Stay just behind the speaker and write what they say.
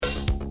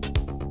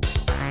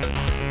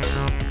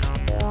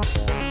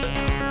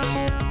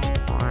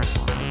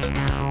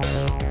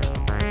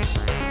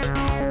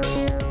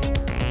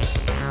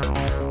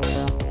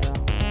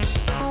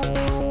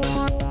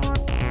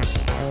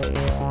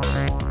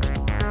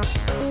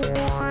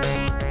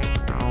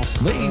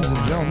Ladies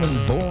and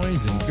gentlemen,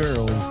 boys and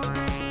girls,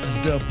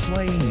 the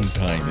playing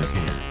time is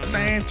here.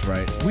 That's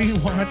right, we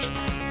watched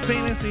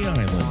Fantasy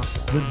Island,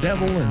 The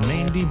Devil and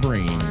Mandy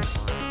Breen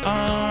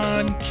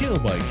on Kill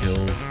by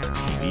Kill's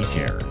TV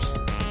Terrors.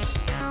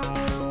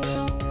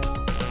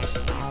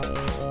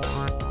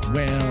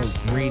 Well,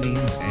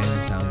 greetings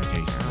and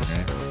salutations.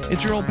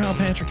 It's your old pal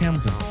Patrick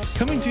Hamilton,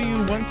 coming to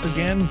you once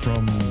again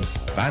from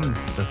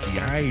Fantasy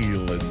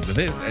Island.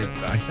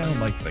 I sound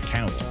like the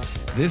Count.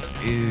 This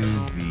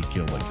is the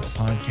Kill by Kill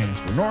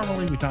podcast, where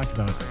normally we talk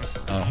about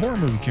horror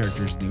movie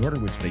characters in the order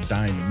which they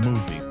die in the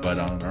movie. But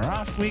on our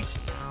off weeks,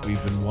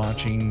 we've been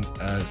watching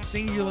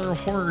singular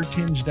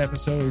horror-tinged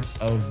episodes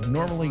of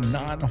normally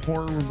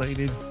non-horror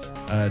related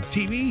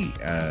TV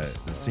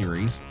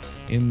series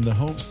in the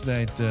hopes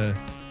that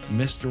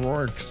Mr.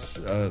 Rourke's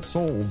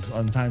soul's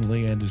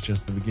untimely end is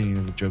just the beginning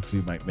of the jokes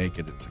we might make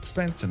at its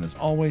expense. And as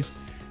always,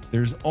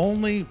 there's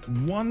only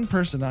one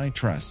person I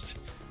trust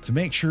to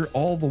make sure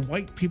all the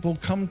white people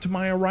come to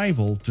my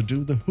arrival to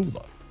do the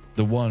hula.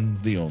 The one,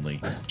 the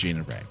only,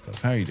 Gina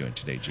Radcliffe. How are you doing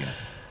today, Gina?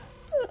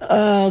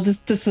 Oh,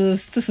 this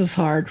is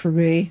hard for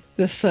me.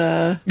 This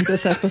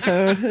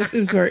episode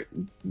is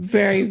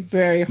very,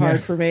 very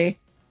hard for me.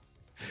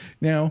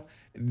 Now,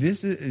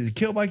 this is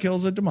Kill by Kill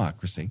is a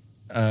democracy.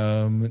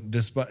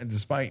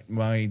 Despite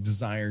my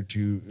desire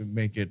to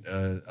make it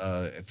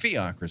a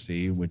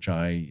theocracy, which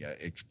I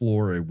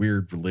explore a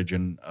weird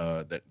religion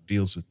that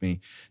deals with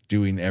me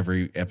doing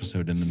every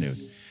episode in the nude.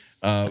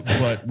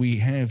 But we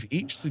have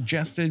each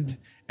suggested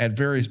at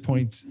various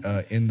points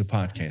in the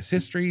podcast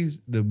histories,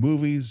 the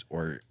movies,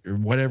 or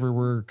whatever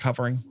we're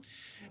covering.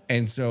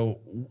 And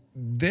so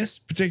this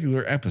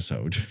particular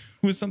episode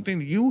was something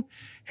that you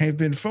have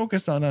been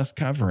focused on us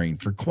covering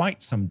for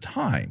quite some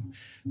time.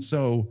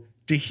 So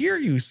to hear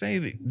you say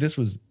that this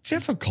was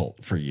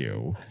difficult for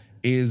you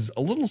is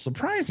a little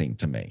surprising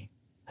to me.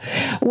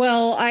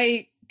 Well,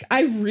 I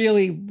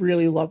really,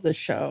 really loved this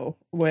show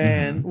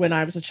when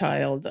I was a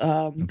child.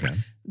 Okay.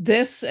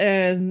 This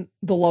and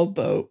The Love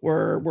Boat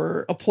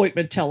were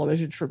appointment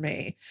television for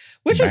me,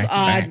 which is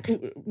odd.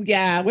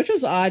 Yeah, which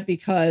was odd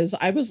because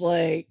I was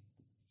like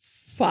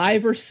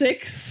 5 or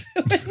 6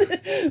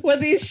 when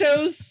these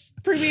shows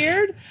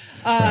premiered.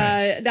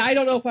 Now I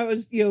don't know if I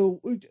was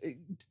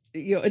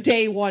a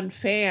day one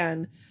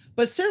fan,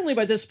 but certainly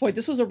by this point,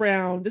 this would have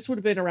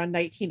been around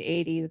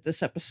 1980 that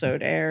this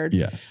episode aired.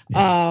 Yes.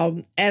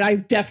 And I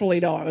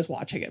definitely know I was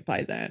watching it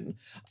by then.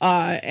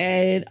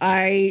 And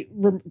I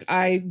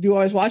knew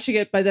I was watching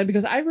it by then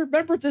because I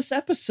remembered this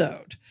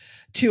episode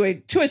to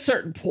a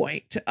certain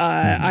point.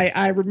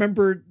 I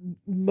remembered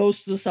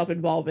most of the stuff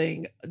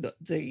involving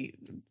the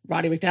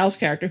Roddy McDowall's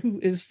character, who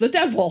is the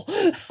devil.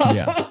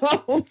 Yeah.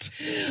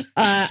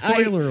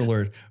 Spoiler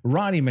alert: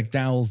 Roddy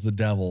McDowall's the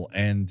devil,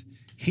 and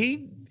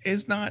he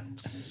is not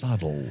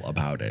subtle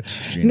about it.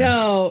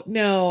 Gina.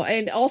 No,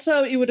 and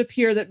also it would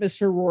appear that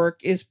Mr. Rourke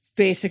is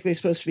basically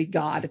supposed to be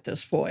God at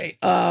this point.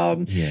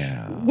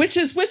 Which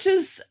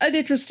is an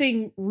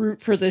interesting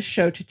route for this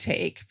show to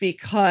take,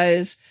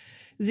 because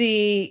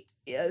the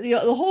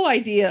whole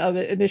idea of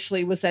it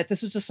initially was that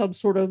this was just some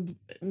sort of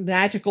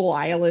magical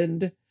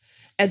island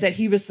and that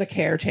he was the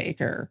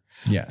caretaker.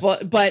 Yes.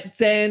 But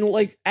then,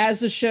 like,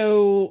 as the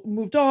show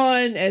moved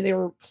on and they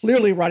were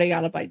clearly running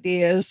out of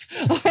ideas,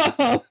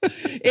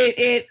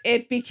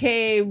 it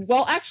became,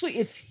 well, actually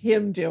it's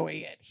him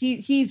doing it.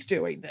 He's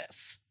doing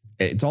this.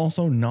 It's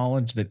also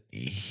knowledge that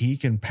he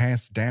can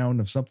pass down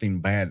if something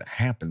bad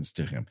happens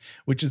to him,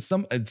 which is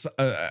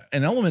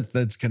an element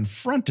that's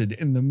confronted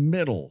in the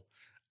middle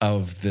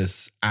of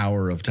this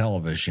hour of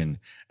television.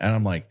 And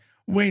I'm like,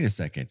 wait a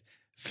second.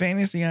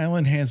 Fantasy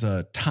Island has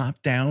a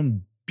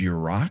top-down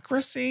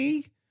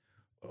bureaucracy?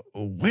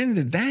 When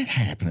did that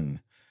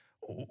happen?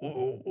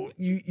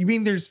 You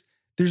mean there's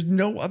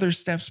no other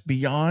steps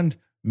beyond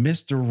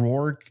Mr.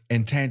 Rourke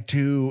and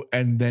Tattoo,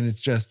 and then it's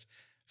just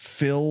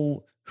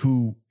Phil,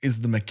 who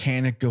is the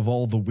mechanic of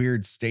all the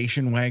weird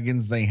station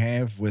wagons they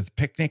have with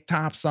picnic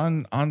tops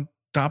on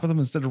top of them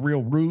instead of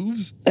real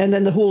roofs? And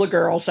then the hula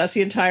girls, that's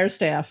the entire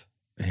staff.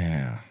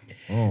 Yeah.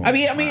 Oh, I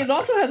mean, it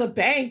also has a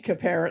bank,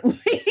 apparently.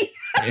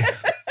 Yeah.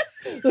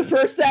 The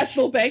First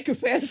National Bank of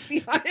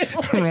Fantasy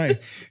Island. Right.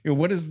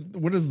 What is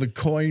the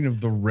coin of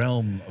the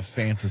realm of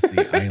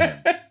Fantasy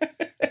Island?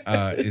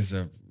 Is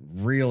a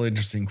real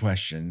interesting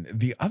question.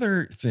 The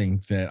other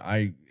thing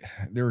that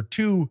there were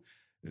two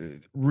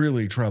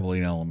really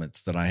troubling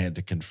elements that I had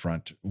to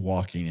confront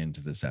walking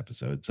into this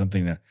episode.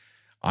 Something that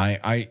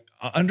I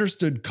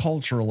understood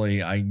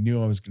culturally. I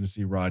knew I was going to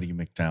see Roddy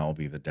McDowall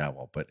be the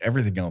devil, but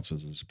everything else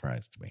was a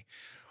surprise to me.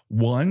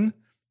 One,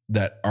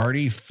 that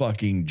Artie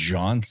fucking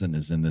Johnson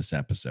is in this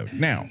episode.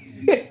 Now,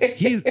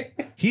 he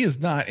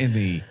is not in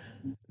the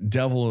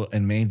Devil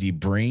and Mandy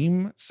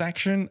Breen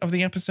section of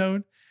the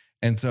episode.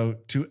 And so,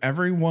 to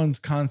everyone's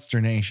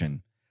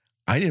consternation,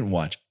 I didn't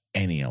watch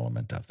any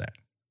element of that.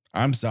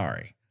 I'm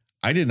sorry.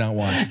 I did not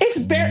watch It's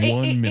 1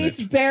 minute.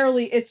 It's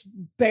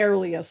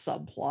barely a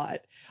subplot.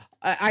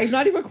 I'm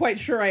not even quite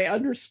sure I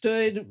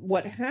understood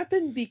what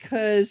happened,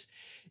 because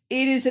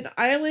it is an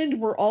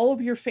island where all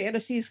of your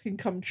fantasies can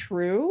come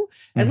true.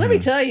 And let me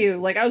tell you,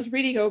 like, I was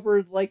reading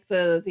over like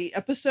the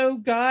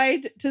episode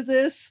guide to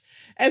this,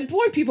 and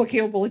boy, people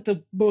came up with like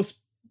the most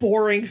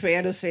boring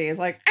fantasies.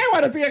 Like, I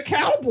want to be a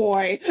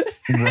cowboy.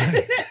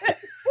 Right.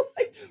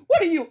 Like,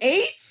 what are you,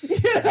 8?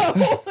 You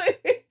know,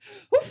 like,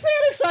 who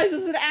fantasizes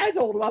as an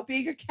adult about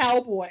being a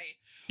cowboy?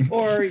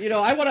 Or, you know,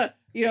 I want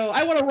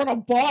to run a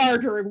bar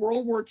during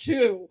World War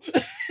II.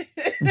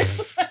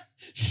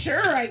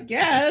 Sure, I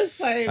guess.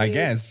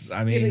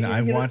 I mean,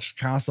 I've watched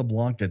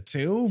Casablanca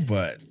too,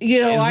 but you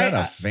know, is that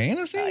a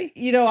fantasy?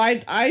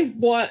 I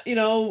want,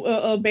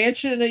 a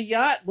mansion and a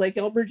yacht like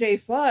Elmer J.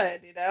 Fudd,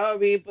 I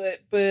mean,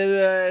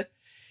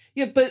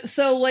 but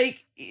so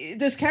like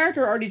this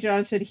character, Artie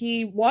Johnson,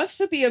 he wants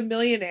to be a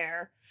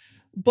millionaire,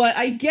 but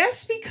I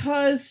guess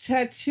because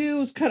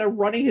Tattoo is kind of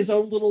running his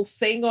own little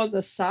thing on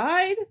the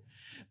side,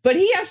 but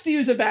he has to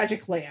use a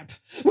magic lamp,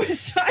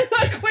 which I'm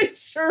not quite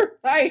sure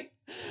I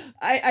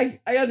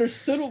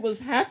understood what was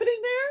happening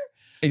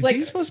there. Is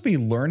he supposed to be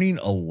learning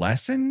a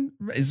lesson?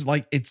 Is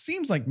like, it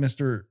seems like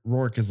Mr.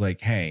 Rourke is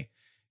like, hey,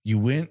 you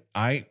went,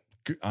 I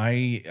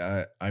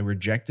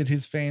rejected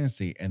his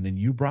fantasy and then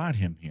you brought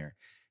him here.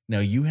 Now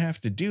you have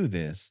to do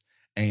this.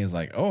 And he's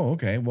like, oh,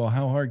 okay. Well,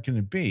 how hard can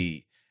it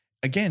be?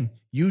 Again,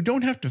 you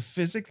don't have to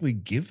physically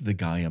give the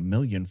guy $1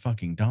 million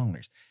fucking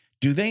dollars.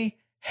 Do they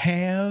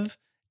have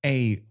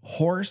a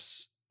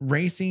horse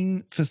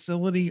racing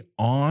facility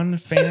on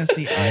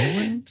Fantasy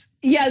Island?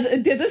 Yeah,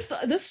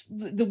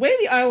 the way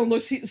the island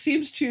looks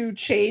seems to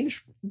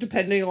change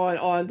depending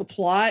on the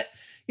plot.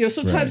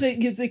 Sometimes they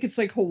think it's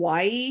like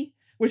Hawaii,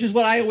 which is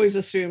what I always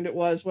assumed it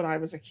was when I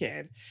was a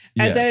kid,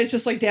 and then it's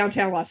just like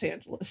downtown Los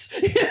Angeles.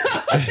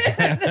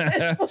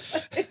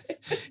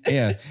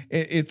 Yeah,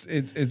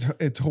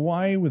 it's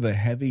Hawaii with a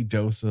heavy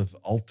dose of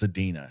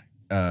Altadena,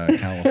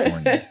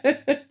 California.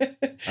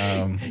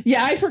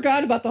 Yeah, I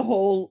forgot about the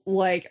whole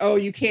like, oh,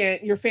 your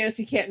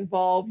fantasy can't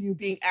involve you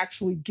being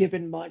actually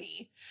given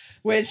money,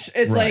 which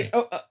it's like,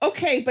 oh,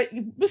 okay, but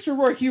Mr.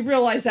 Rourke, you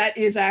realize that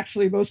is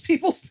actually most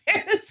people's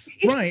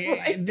fantasy,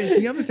 right?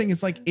 The other thing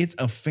is like, it's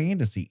a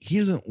fantasy. He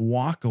doesn't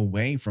walk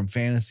away from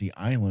Fantasy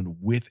Island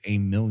with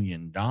 $1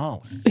 million.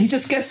 He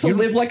just gets to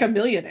live like a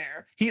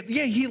millionaire.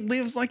 He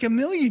lives like a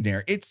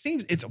millionaire. It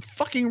seems it's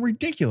fucking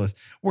ridiculous.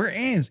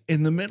 Whereas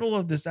in the middle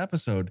of this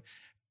episode,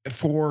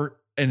 for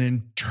an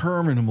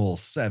interminable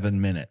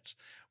 7 minutes,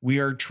 we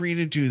are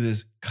treated to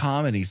this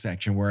comedy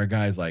section where a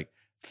guy's like,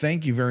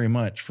 thank you very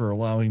much for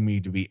allowing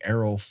me to be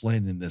Errol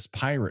Flynn in this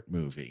pirate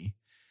movie.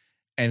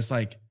 And it's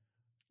like,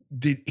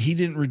 he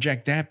didn't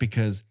reject that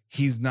because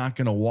he's not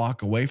going to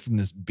walk away from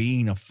this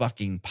being a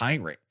fucking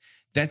pirate.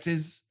 That's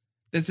his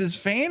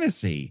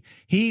fantasy.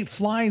 He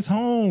flies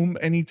home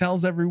and he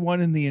tells everyone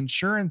in the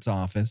insurance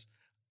office,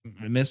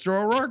 Mr.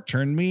 O'Rourke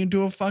turned me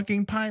into a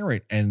fucking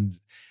pirate. And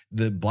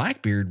the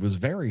Blackbeard was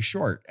very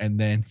short. And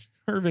then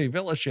Hervé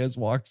Villechaize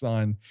walks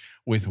on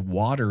with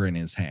water in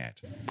his hat,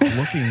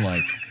 looking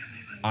like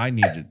I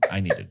need a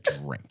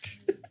drink.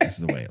 This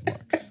is the way it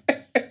looks.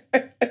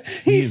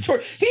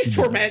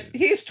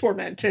 He's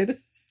tormented.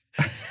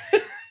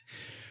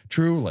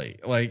 Truly.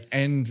 Like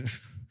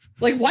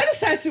why does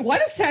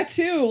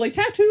Tattoo like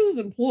Tattoo's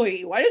an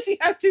employee? Why does he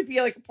have to be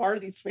like a part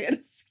of these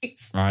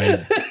fantasies? I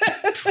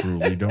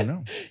truly don't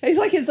know. He's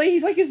like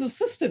his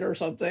assistant or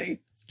something.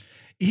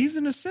 He's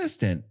an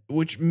assistant,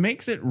 which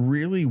makes it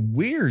really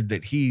weird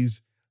that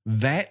he's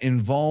that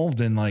involved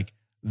in like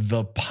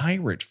the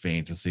pirate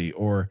fantasy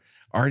or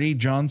Artie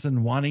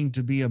Johnson wanting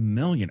to be a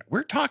millionaire.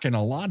 We're talking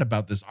a lot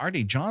about this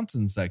Artie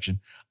Johnson section,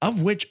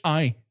 of which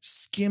I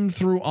skimmed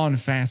through on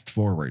fast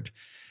forward.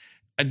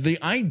 The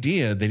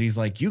idea that he's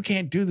like, you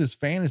can't do this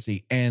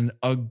fantasy, and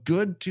a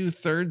good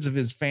 2/3 of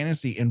his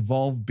fantasy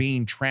involved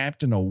being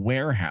trapped in a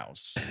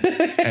warehouse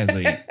as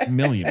a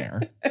millionaire.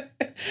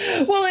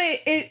 Well,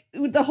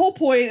 the whole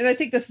point, and I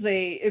think this is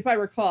if I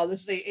recall,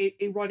 this is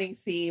a running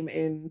theme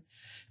in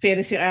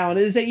Fantasy Island,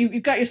 is that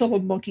you've got yourself a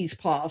monkey's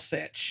paw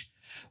sitch,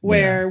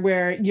 where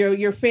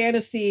your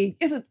fantasy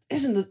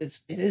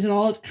isn't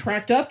all it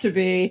cracked up to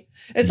be.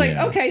 It's like,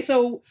 okay,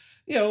 so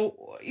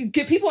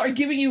people are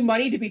giving you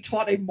money to be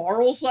taught a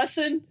morals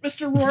lesson,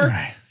 Mr. Rourke.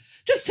 Right.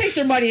 Just take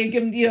their money and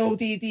give them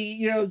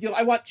the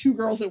I want 2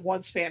 girls at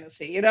once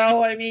fantasy.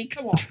 I mean,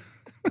 come on.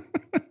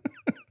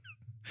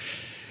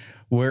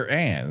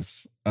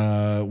 Whereas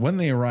when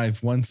they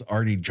arrive, once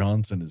Artie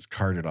Johnson is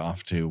carted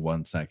off to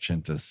one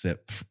section to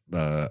sip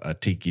a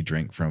tiki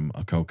drink from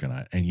a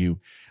coconut, and you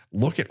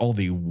look at all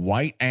the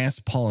white ass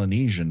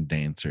Polynesian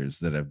dancers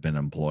that have been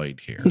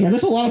employed here. Yeah,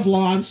 there's a lot of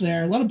blondes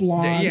there. A lot of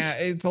blondes. Yeah,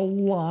 it's a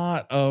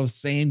lot of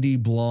sandy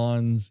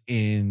blondes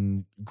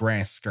in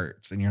grass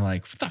skirts. And you're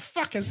like, what the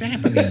fuck is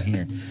happening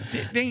here?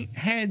 They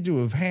had to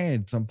have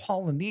had some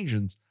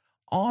Polynesians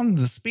on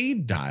the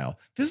speed dial.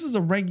 This is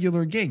a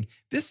regular gig.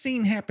 This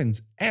scene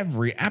happens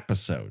every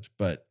episode,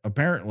 but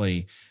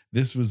apparently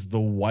this was the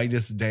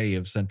whitest day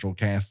of Central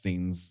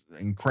Casting's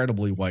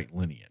incredibly white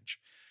lineage.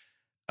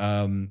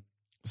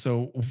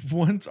 So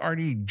once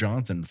Artie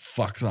Johnson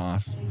fucks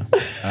off,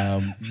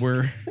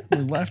 we're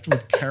left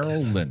with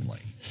Carol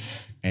Lindley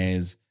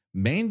as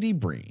Mandy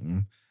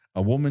Breen,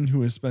 a woman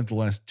who has spent the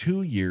last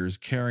 2 years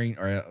carrying,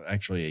 or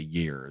actually a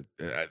year.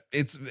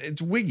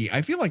 It's wiggy.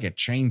 I feel like it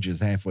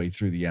changes halfway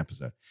through the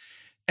episode.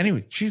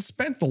 Anyway, she's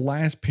spent the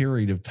last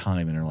period of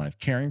time in her life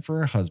caring for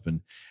her husband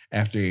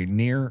after a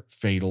near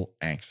fatal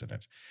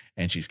accident.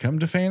 And she's come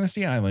to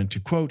Fantasy Island to,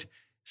 quote,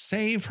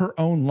 save her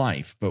own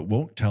life, but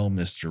won't tell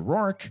Mr.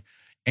 Rourke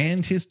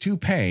and his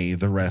toupee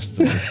the rest of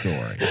the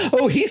story.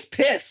 Oh, he's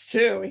pissed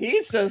too.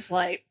 He's just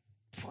like,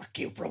 fuck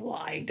you for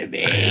lying to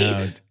me.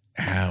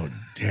 How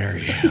dare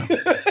you?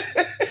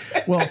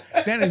 Well,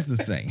 that is the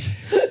thing.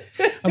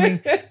 I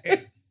mean,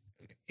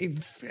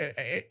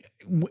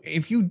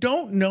 if you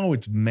don't know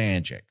it's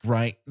magic,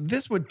 right,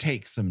 this would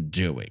take some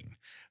doing.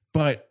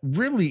 But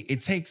really,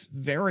 it takes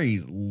very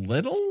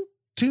little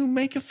to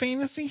make a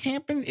fantasy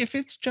happen if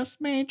it's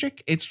just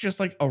magic. It's just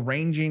like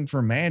arranging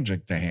for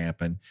magic to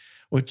happen,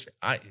 which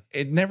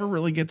it never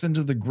really gets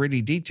into the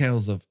gritty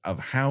details of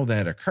how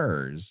that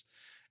occurs.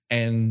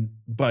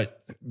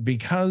 But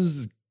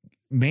because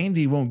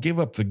Mandy won't give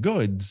up the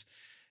goods,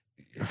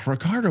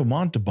 Ricardo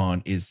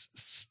Montalban is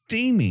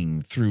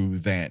steaming through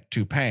that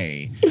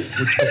toupee,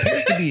 which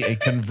appears to be a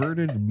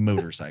converted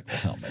motorcycle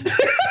helmet.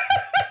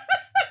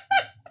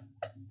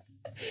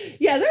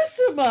 Yeah, there's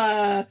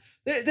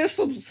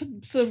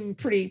some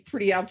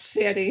pretty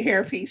outstanding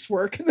hairpiece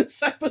work in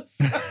this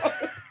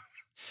episode.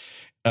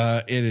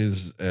 It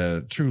is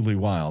truly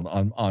wild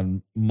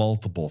on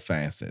multiple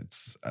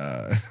facets.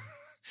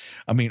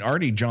 I mean,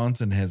 Artie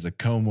Johnson has a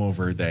comb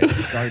over that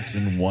starts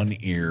in one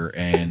ear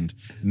and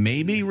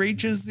maybe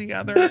reaches the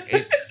other.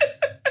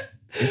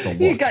 It's a lot.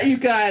 You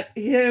got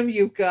him.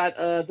 You've got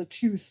the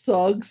two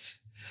thugs,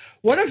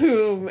 one of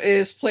whom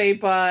is played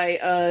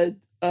by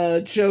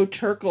Joe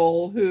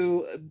Turkel,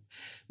 who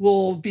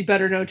will be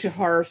better known to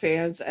horror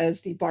fans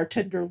as the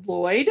bartender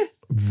Lloyd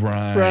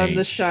from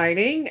The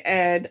Shining,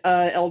 and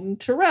Eldon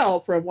Terrell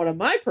from one of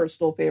my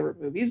personal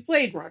favorite movies,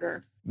 Blade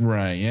Runner.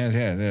 Right.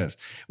 Yes.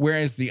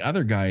 Whereas the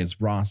other guy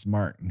is Ross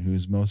Martin,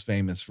 who's most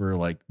famous for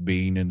like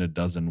being in a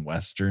dozen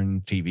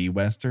TV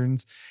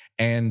Westerns.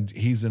 And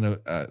he's in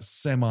a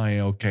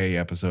semi-okay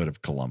episode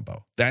of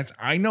Columbo.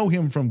 I know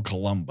him from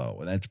Columbo,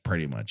 and that's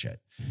pretty much it.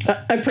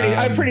 I'm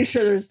pretty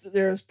sure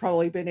there's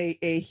probably been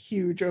a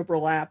huge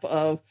overlap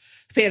of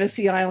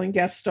Fantasy Island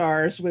guest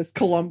stars with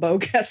Columbo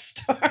guest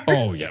stars.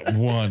 Oh yeah,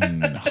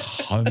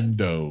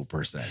 100%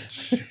 for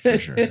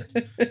sure.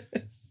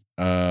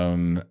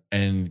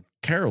 And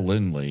Carol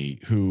Lindley,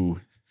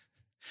 who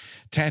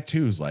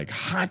tattoos like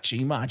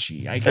Hachi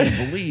Machi. I can't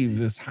believe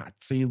this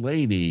hotsy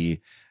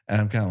lady.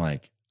 And I'm kind of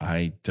like,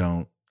 I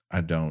don't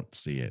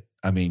see it.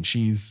 I mean,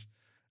 she's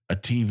a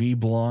TV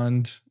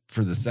blonde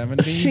for the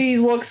 70s. She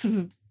looks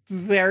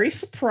very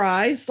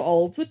surprised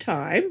all of the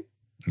time.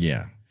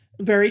 Yeah.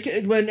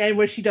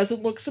 When she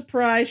doesn't look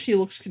surprised, she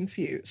looks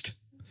confused.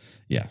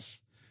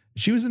 Yes.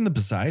 She was in the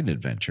Poseidon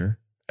Adventure.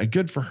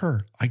 Good for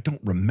her. I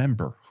don't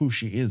remember who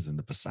she is in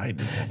the Poseidon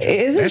Adventure.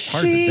 Isn't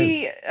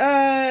she?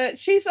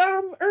 She's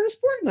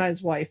Ernest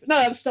Borgnine's wife. No,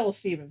 that was Stella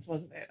Stevens,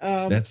 wasn't it?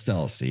 That's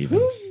Stella Stevens.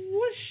 Who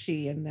was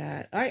she in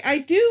that? I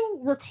do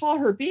recall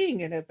her being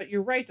in it, but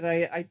you're right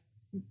that I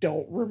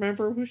don't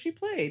remember who she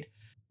played.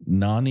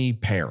 Nani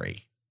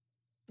Perry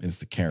is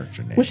the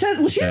character name. Was she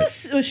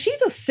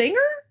the singer?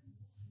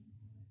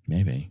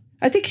 Maybe.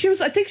 I think she was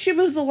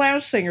the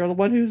lounge singer, the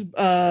one who's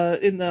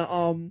in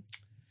the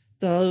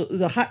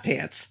hot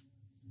pants.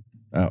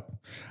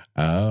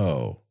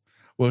 Oh.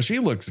 Well, she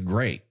looks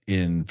great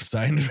in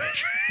Poseidon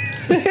Adventure.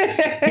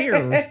 Here,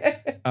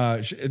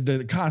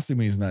 the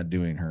costuming is not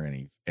doing her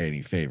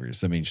any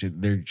favors. I mean,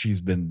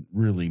 she's been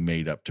really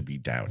made up to be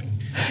dowdy.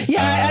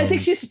 Yeah, I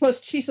think she's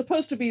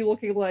supposed to be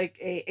looking like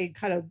a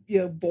kind of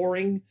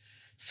boring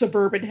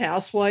suburban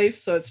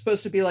housewife. So it's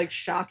supposed to be like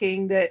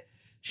shocking that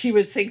she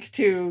would think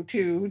to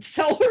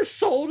sell her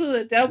soul to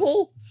the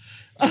devil.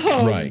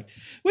 Right.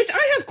 Which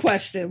I have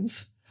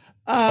questions.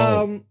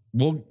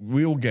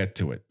 We'll get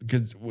to it,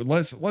 because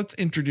let's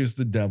introduce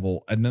the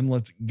devil, and then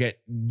let's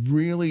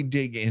really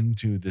dig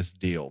into this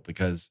deal,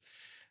 because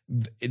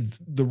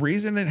the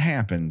reason it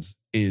happens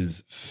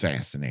is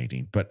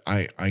fascinating. But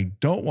I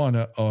don't want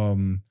to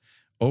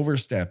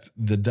overstep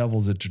the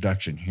devil's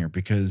introduction here,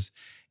 because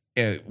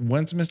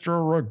once Mr.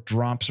 O'Rourke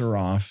drops her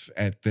off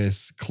at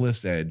this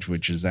cliff's edge,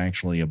 which is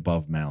actually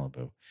above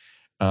Malibu,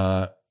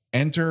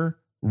 enter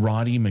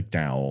Roddy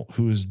McDowell,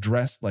 who is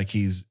dressed like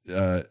he's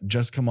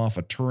just come off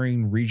a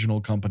touring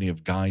regional company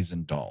of Guys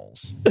and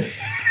Dolls.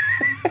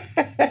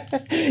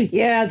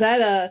 Yeah,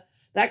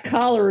 that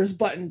collar is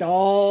buttoned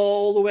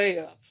all the way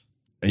up.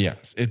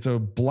 Yes, it's a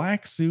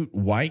black suit,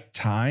 white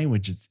tie,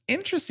 which is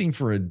interesting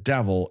for a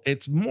devil.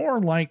 It's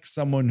more like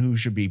someone who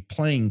should be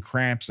playing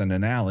craps in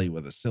an alley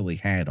with a silly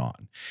hat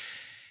on.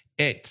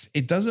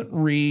 It doesn't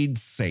read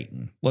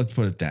Satan, let's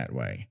put it that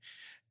way.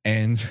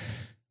 And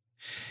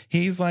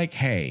he's like,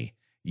 hey,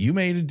 you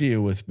made a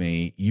deal with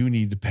me. You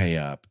need to pay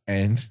up.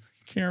 And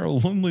Carol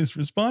Lindley's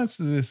response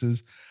to this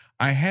is,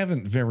 I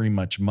haven't very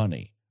much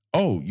money.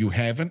 Oh, you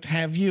haven't,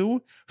 have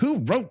you? Who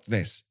wrote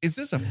this? Is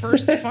this a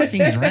first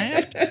fucking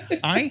draft?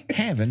 I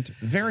haven't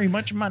very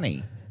much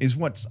money, is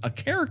what a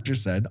character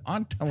said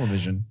on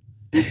television.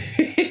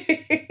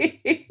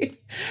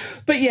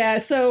 But yeah,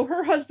 so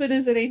her husband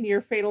is in a near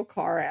fatal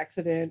car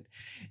accident.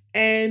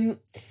 And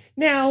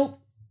now,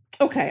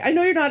 okay, I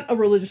know you're not a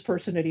religious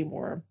person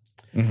anymore.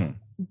 Mm-hmm.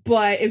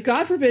 But if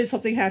God forbid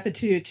something happened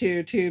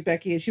to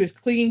Becky and she was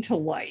clinging to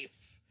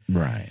life.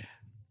 Right.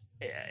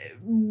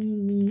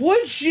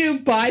 Would you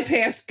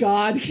bypass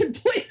God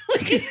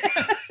completely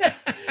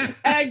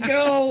and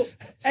go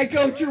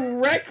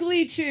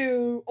directly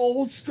to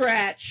Old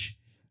Scratch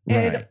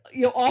and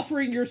right.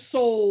 Offering your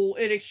soul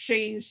in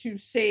exchange to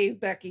save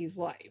Becky's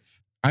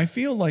life? I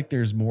feel like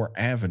there's more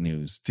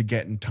avenues to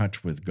get in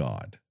touch with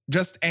God.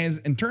 Just as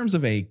in terms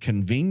of a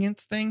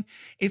convenience thing,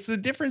 it's the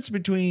difference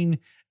between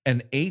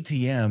an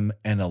ATM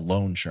and a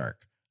loan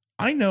shark.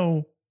 I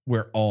know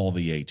where all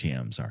the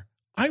ATMs are.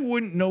 I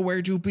wouldn't know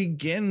where to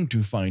begin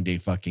to find a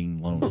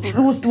fucking loan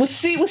shark. Well,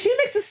 she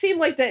makes it seem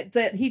like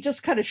that he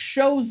just kind of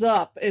shows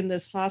up in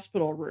this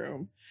hospital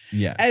room.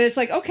 Yeah. And it's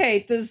like,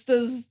 okay, does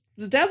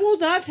the devil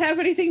not have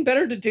anything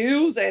better to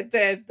do than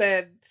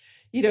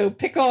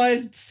pick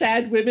on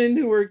sad women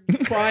who are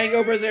crying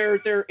over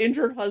their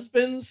injured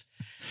husbands?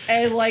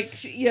 And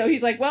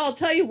he's like, well, I'll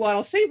tell you what,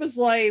 I'll save his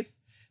life,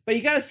 but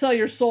you got to sell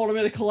your soul and I'm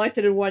going to collect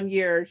it in 1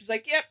 year. She's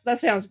like, yep, that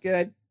sounds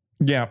good.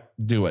 Yeah,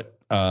 do it.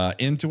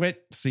 Into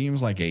it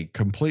seems like a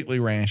completely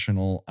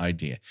rational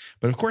idea.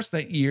 But of course,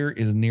 that year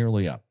is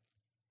nearly up.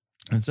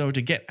 And so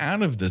to get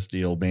out of this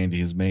deal Mandy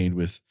has made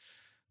with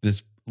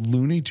this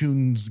Looney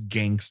Tunes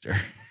gangster,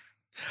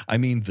 I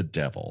mean, the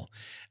devil,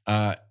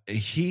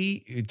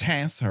 he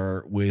tasks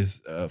her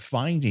with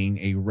finding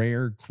a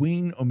rare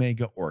Queen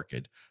Omega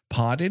orchid,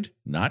 potted,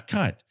 not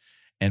cut,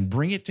 and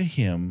bring it to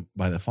him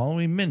by the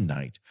following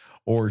midnight,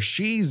 or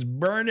she's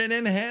burning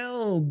in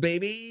hell,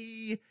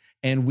 baby.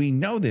 And we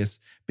know this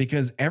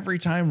because every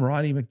time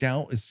Roddy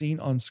McDowall is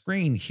seen on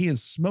screen, he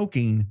is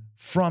smoking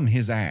from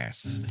his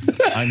ass.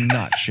 I'm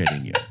not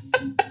shitting you.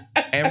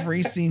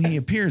 Every scene he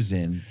appears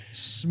in,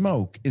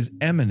 smoke is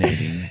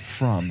emanating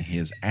from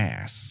his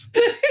ass.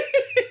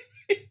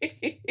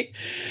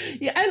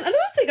 Yeah, and another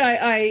thing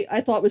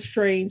I thought was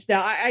strange.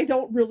 Now, I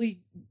don't really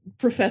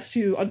profess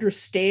to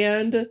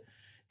understand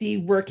the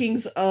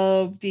workings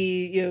of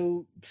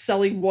the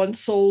selling one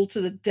soul to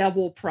the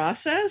devil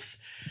process.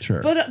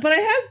 Sure. But I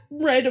have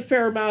read a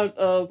fair amount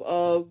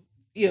of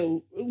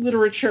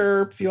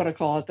literature, if you want to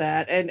call it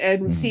that,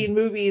 and seen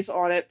movies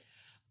on it.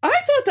 I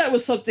thought that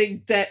was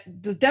something that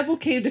the devil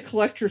came to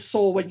collect your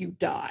soul when you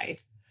die.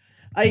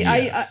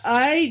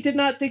 I did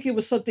not think it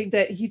was something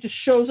that he just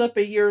shows up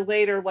a year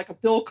later like a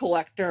bill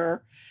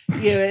collector,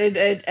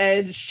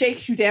 and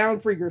shakes you down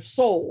for your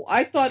soul.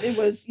 I thought it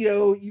was,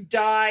 you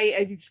die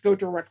and you just go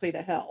directly to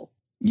hell.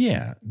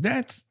 Yeah,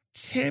 that's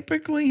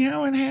typically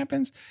how it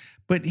happens.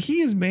 But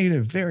he has made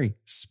a very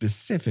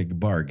specific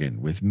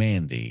bargain with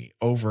Mandy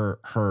over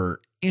her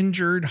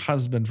injured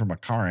husband from a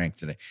car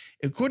accident.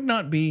 It could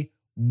not be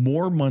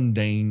more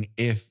mundane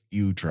if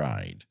you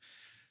tried.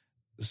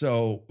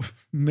 So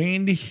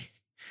Mandy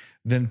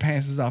then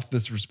passes off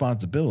this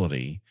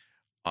responsibility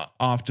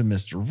off to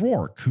Mr.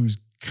 Rourke, who's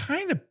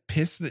kind of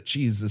pissed that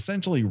she's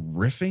essentially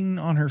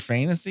riffing on her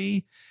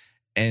fantasy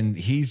and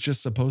he's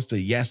just supposed to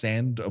yes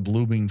and a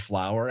blooming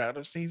flower out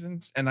of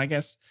seasons. And I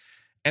guess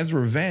as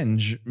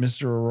revenge,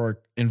 Mr.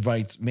 O'Rourke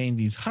invites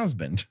Mandy's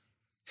husband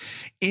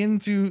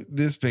into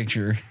this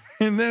picture.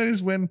 And that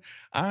is when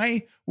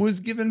I was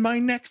given my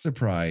next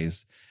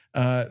surprise.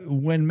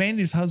 When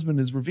Mandy's husband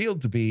is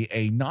revealed to be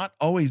a not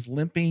always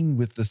limping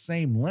with the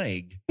same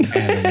leg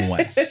Adam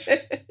West.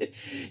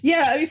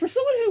 Yeah, I mean, for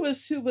someone who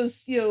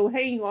was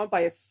hanging on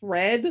by a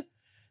thread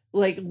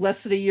like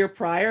less than a year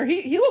prior,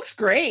 he looks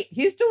great.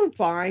 He's doing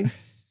fine.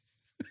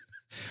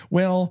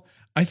 Well,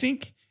 I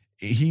think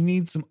he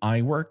needs some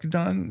eye work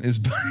done is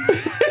by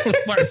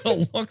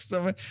the looks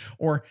of it.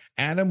 Or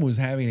Adam was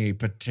having a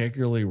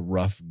particularly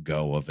rough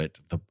go of it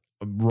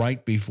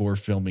right before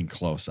filming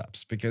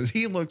close-ups because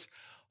he looks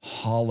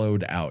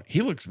hollowed out.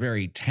 He looks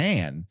very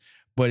tan,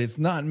 but it's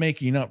not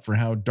making up for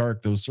how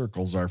dark those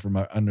circles are from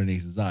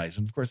underneath his eyes.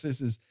 And of course,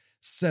 this is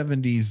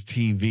 70s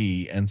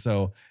TV. And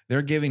so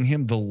they're giving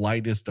him the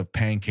lightest of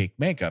pancake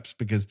makeups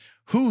because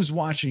who's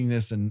watching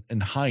this in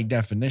high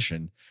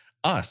definition?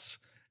 Us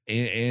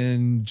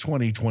in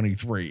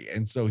 2023.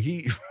 And so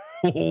he,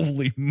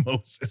 holy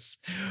Moses,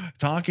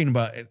 talking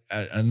about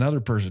another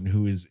person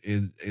who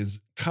is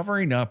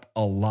covering up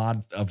a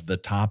lot of the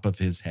top of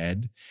his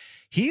head.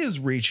 He is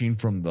reaching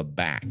from the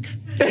back and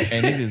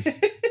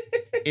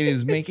it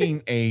is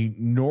making a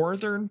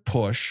northern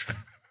push,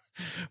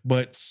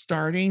 but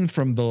starting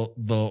from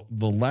the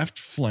left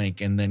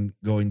flank and then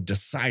going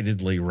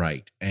decidedly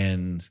right.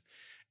 And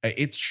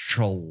it's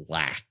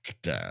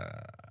shellacked.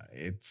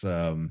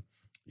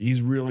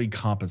 He's really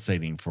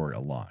compensating for a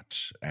lot.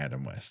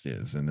 Adam West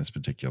is in this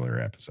particular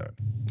episode.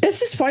 It's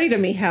just funny to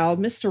me how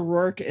Mr.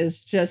 Rourke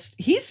is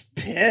he's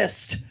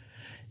pissed.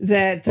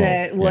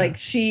 like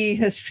she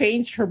has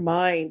changed her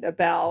mind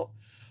about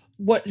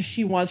what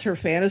she wants her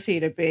fantasy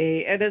to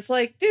be. And it's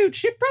like, dude,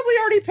 she probably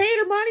already paid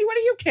her money. What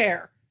do you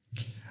care?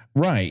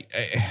 Right.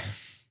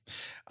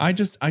 I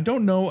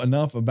don't know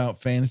enough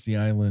about Fantasy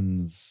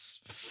Island's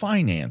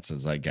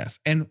finances, I guess.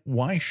 And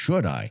why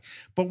should I?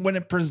 But when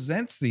it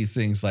presents these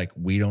things like,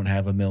 we don't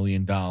have $1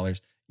 million,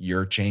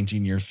 you're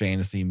changing your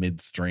fantasy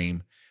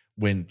midstream,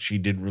 when she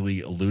didn't really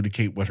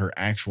elucidate what her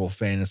actual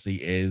fantasy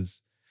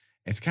is,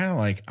 it's kind of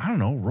like, I don't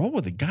know, roll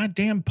with the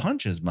goddamn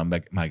punches, my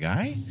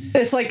guy.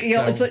 It's like, you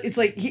know, it's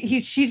like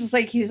she's just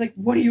like, he's like,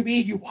 what do you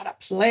mean you want a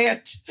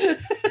plant?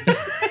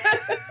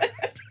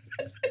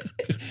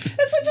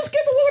 It's like, just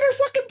get the woman her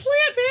fucking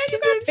plant, man. You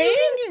got paid.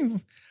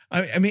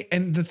 I mean,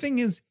 and the thing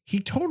is, he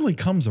totally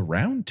comes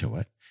around to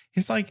it.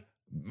 He's like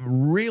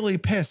really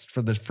pissed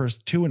for the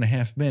first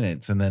 2.5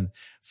 minutes. And then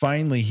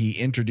finally he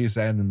introduced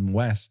Adam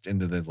West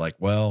into this, like,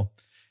 well,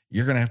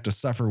 you're going to have to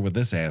suffer with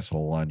this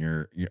asshole on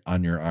your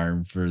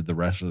arm for the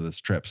rest of this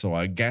trip. So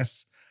I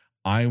guess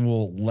I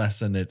will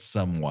lessen it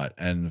somewhat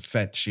and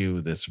fetch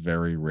you this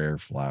very rare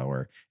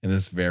flower in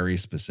this very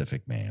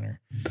specific manner.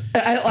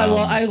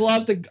 I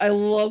love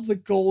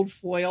the gold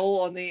foil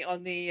on the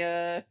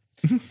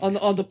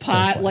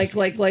pot, so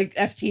like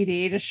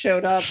FTD just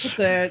showed up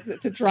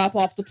to drop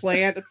off the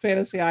plant at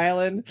Fantasy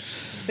Island.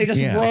 They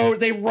just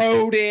rode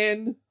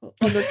in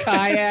on their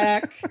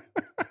kayak.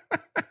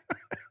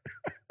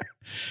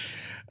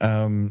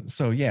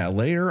 So yeah,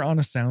 later on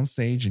a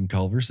soundstage in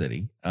Culver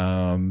City,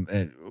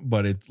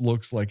 but it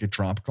looks like a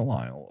tropical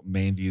isle.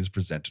 Mandy is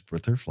presented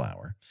with her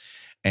flower,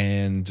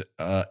 and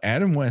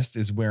Adam West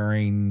is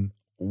wearing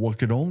what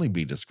could only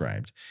be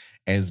described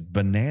as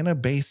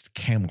banana-based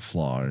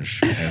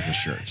camouflage as a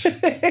shirt.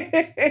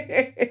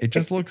 It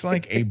just looks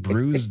like a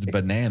bruised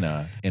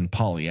banana in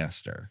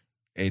polyester.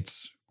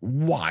 It's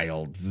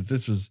wild that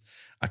this was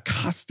a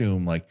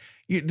costume. Like,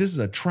 this is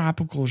a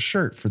tropical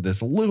shirt for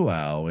this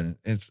luau, and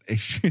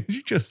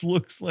it just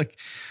looks like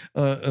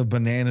a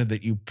banana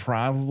that you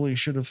probably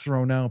should have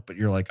thrown out, but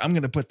you're like, I'm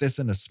going to put this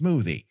in a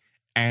smoothie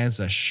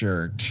as a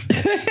shirt.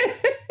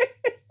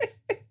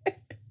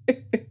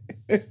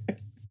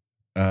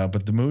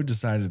 But the mood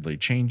decidedly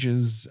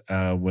changes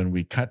when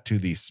we cut to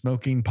the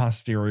smoking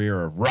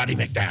posterior of Roddy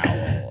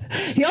McDowall.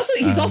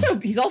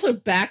 He's also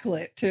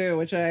backlit too,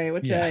 which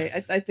I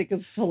think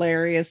is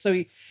hilarious. So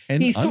he's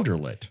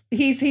underlit.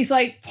 He's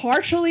like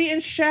partially in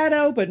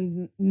shadow, but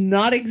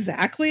not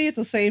exactly at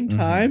the same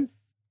time.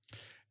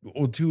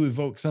 Well, to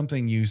evoke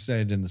something you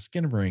said in the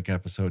Skinamarink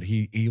episode,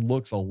 he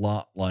looks a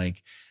lot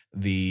like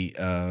the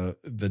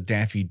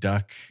Daffy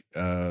Duck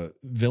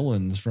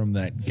villains from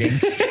that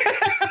gangster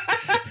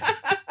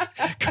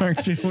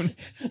cartoon.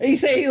 You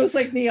say he looks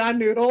like Neon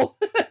Noodle?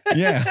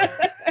 Yeah.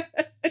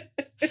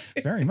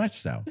 Very much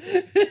so.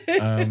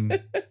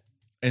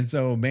 And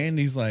so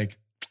Mandy's like,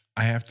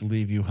 I have to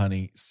leave you,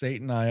 honey.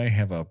 Satan and I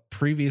have a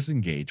previous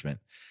engagement.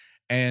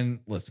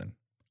 And listen,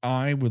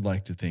 I would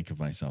like to think of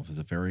myself as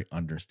a very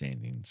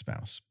understanding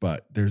spouse,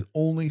 but there's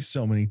only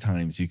so many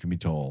times you can be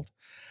told,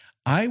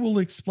 I will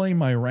explain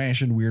my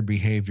rash and weird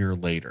behavior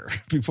later,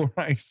 before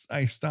I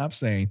stop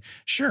saying,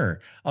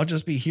 sure, I'll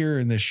just be here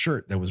in this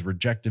shirt that was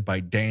rejected by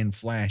Dan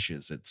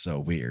Flashes. It's so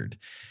weird.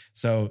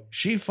 So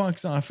she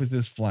fucks off with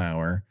this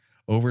flower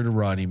over to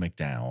Roddy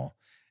McDowall.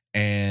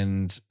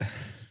 And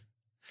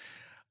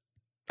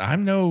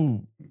I'm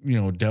no,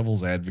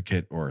 devil's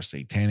advocate or a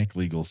satanic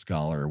legal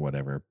scholar or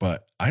whatever,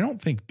 but I don't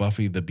think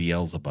Buffy the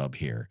Beelzebub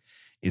here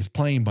is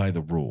playing by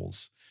the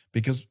rules,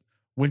 because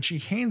when she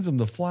hands him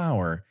the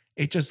flower,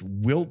 it just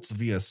wilts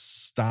via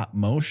stop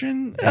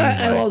motion.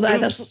 I love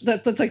that.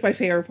 That's like my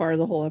favorite part of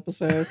the whole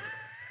episode.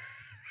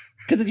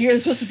 Because you're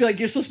supposed to be like,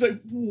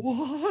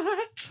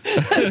 what?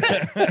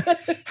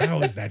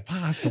 How is that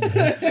possible?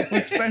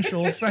 What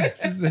special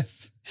effects is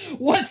this?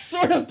 What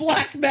sort of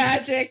black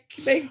magic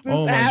makes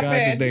this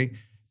happen? God,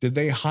 did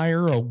they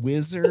hire a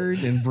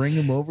wizard and bring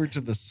him over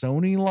to the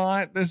Sony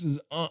lot? This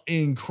is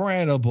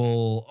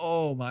incredible.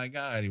 Oh my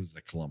God. He was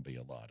the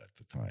Columbia lot at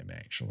the time,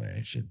 actually.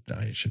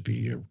 I should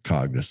be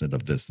cognizant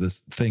of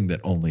this thing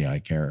that only I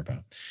care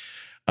about.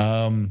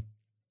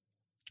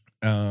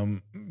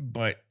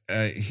 But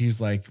he's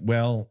like,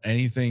 well,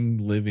 anything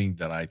living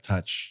that I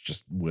touch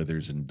just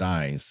withers and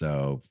dies.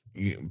 So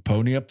you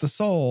pony up the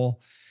soul.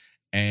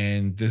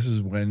 And this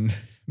is when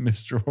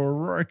Mr.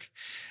 O'Rourke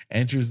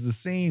enters the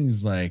scene.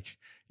 He's like,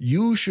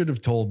 you should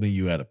have told me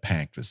you had a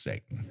pact with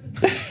Satan.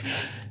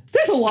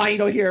 There's a line you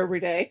don't hear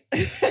every day.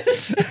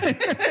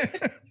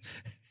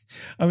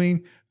 I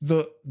mean,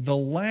 the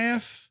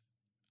laugh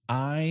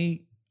I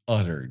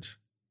uttered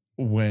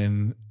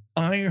when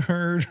I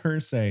heard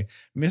her say,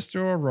 Mr.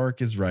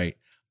 O'Rourke is right,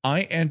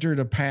 I entered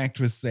a pact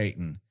with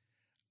Satan,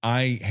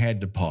 I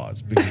had to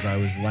pause because I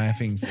was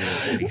laughing for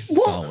a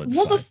solid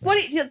 5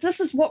 minutes. This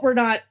is what we're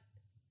not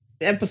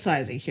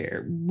emphasizing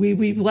here.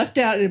 We've left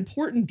out an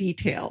important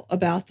detail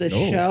about this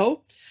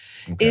show,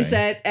 is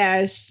that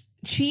as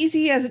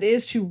cheesy as it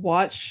is to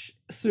watch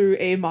through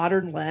a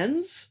modern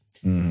lens,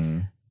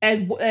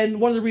 and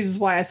one of the reasons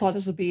why I thought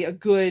this would be a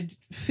good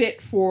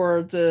fit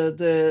for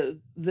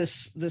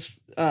this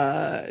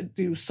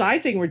new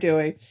side thing we're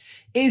doing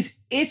is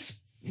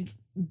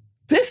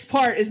this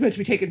part is meant to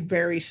be taken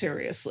very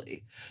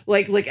seriously.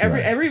 Like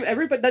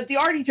everybody, the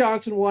Artie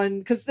Johnson one,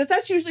 because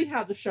that's usually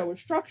how the show is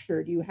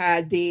structured. You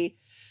had the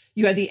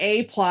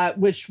A plot,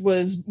 which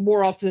was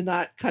more often than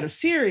not kind of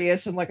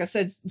serious, and like I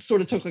said,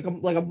 sort of took like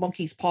a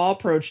monkey's paw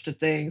approach to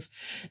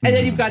things. And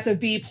then you've got the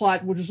B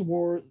plot, which is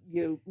more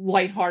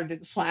lighthearted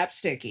and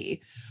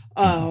slapsticky.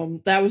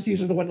 That was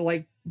usually the one to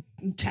like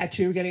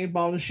Tattoo getting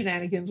involved in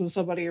shenanigans with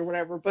somebody or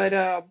whatever.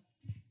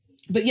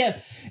 But yeah,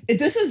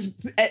 this is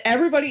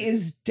everybody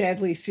is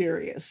deadly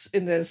serious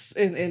in this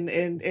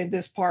in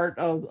this part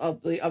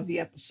of the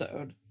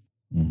episode.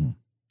 Mm-hmm.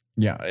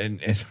 Yeah,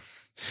 and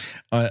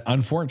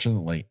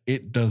unfortunately,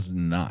 it does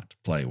not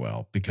play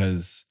well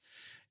because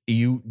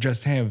you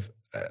just have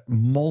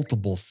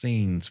multiple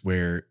scenes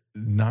where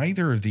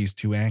neither of these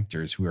two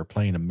actors who are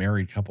playing a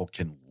married couple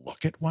can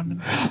look at one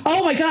another.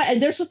 Oh my god!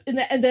 And there's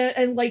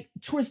and like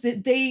towards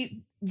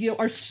they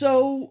are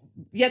so,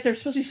 yet they're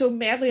supposed to be so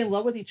madly in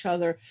love with each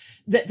other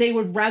that they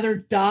would rather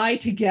die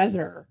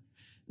together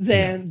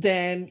than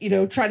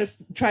try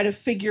to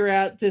figure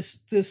out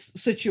this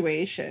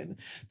situation.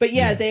 But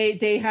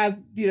they have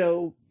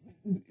you're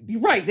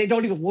right, they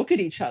don't even look at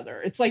each other.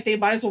 It's like they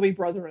might as well be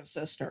brother and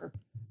sister.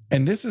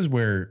 And this is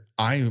where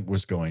I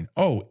was going,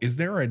 oh, is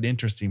there an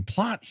interesting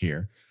plot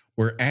here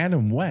where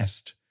Adam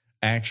West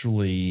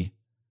actually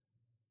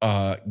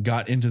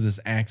got into this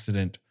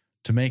accident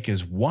to make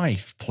his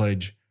wife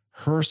pledge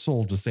her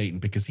soul to Satan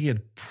because he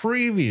had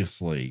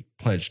previously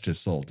pledged his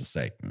soul to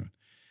Satan.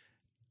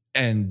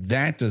 And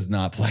that does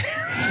not play.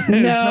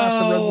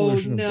 Not the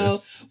resolution of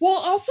this.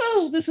 Well,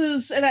 also this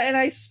is, and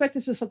I suspect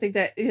this is something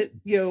that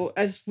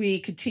as we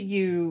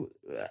continue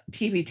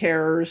TV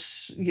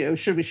terrors,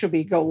 should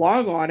we go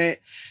long on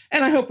it,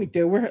 and I hope we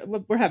do.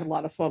 We're having a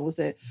lot of fun with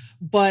it,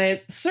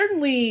 but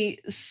certainly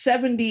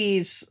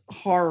 70s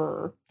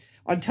horror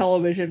on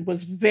television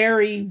was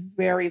very,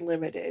 very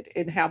limited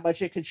in how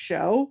much it could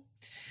show.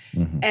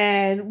 Mm-hmm.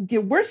 And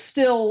we're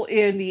still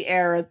in the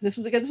era. This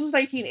was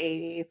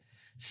 1980.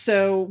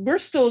 So we're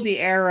still in the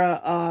era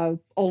of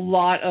a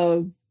lot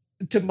of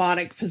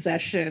demonic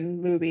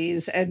possession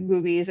movies and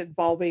movies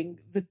involving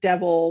the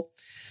devil.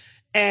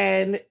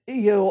 And,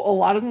 a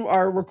lot of them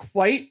were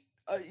quite,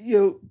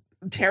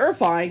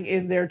 terrifying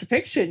in their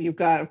depiction. You've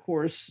got, of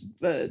course,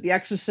 The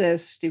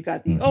Exorcist. You've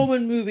got the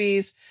Omen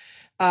movies.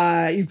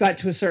 You've got,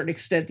 to a certain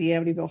extent, the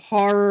Amityville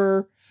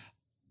Horror.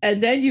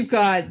 And then you've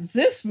got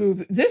this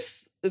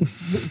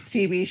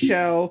TV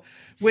show,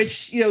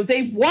 which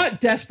they want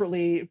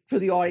desperately for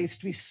the audience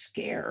to be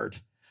scared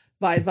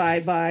by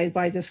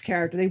this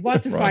character. They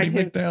want to find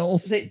him.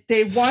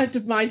 They want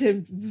to find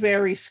him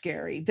very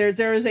scary.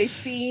 There is a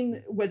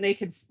scene when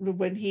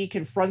he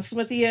confronts them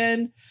at the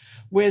end,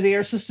 where they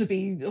are supposed to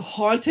be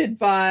haunted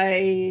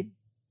by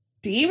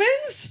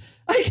demons.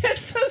 I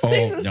guess those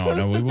things are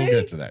supposed to be. We will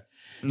get to that.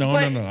 No.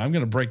 I'm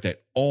going to break that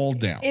all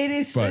down. It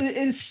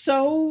is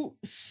so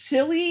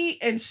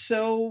silly and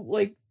so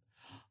like.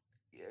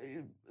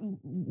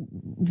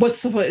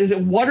 What's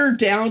watered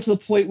down to the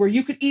point where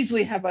you could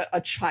easily have a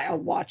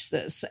child watch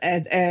this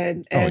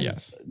and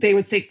yes, they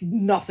would think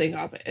nothing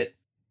of it.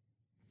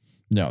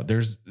 No,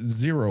 there's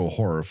zero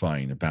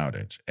horrifying about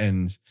it.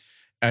 And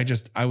I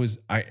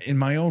in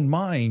my own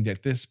mind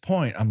at this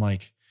point, I'm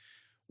like,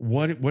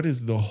 what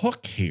is the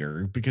hook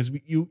here? Because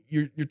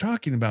you're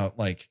talking about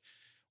like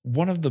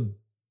one of the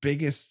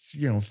biggest,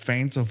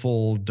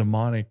 fanciful,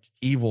 demonic,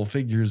 evil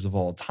figures of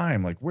all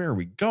time. Like, where are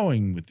we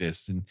going with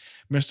this? And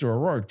Mr.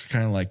 O'Rourke's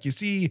kind of like, you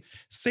see,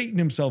 Satan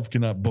himself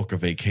cannot book a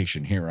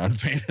vacation here on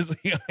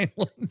Fantasy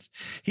Island.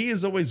 He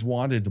has always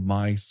wanted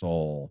my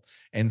soul.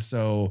 And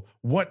so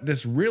what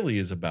this really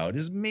is about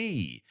is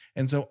me.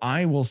 And so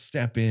I will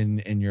step in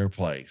your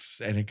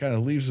place. And it kind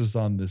of leaves us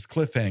on this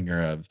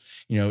cliffhanger of,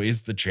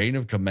 is the chain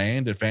of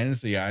command at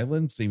Fantasy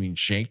Island seeming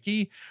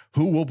shaky?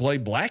 Who will play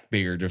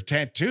Blackbeard if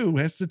Tattoo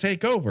has to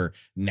take over?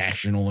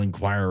 National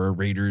Enquirer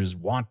readers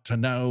want to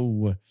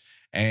know.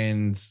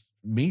 And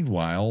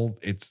meanwhile,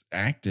 it's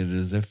acted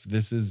as if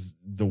this is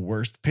the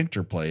worst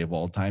Pinter play of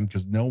all time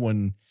because no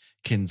one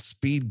can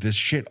speed this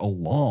shit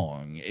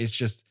along.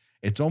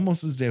 It's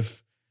almost as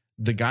if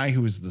the guy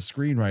who was the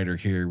screenwriter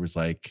here was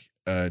like,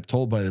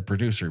 told by the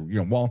producer,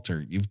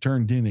 Walter, you've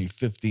turned in a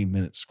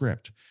 15-minute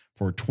script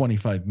for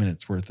 25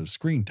 minutes worth of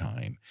screen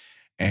time.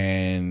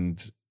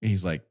 And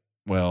he's like,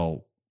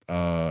 well,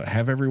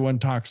 have everyone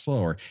talk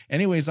slower.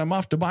 Anyways, I'm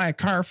off to buy a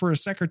car for a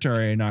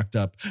secretary I knocked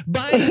up.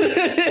 Bye.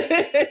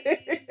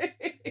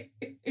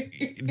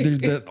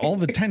 All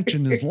the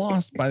tension is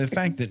lost by the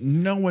fact that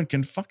no one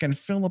can fucking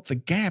fill up the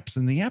gaps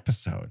in the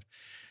episode.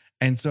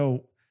 And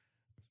so,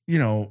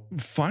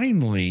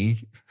 finally,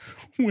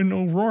 when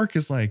O'Rourke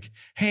is like,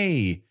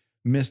 hey,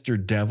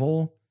 Mr.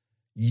 Devil,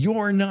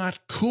 you're not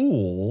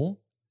cool,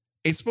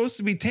 it's supposed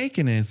to be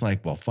taken as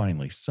like, well,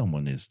 finally,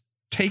 someone is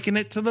taking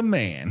it to the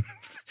man.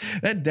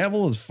 That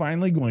devil is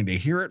finally going to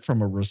hear it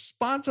from a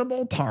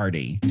responsible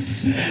party.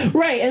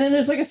 Right. And then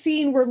there's like a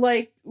scene where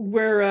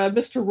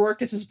Mr. Rourke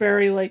gets this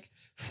very like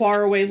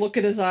far away look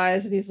at his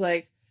eyes, and he's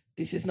like,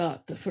 "This is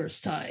not the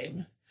first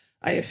time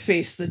I have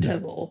faced the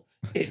devil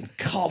in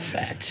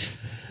combat."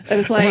 And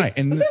it's like, right.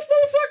 And is this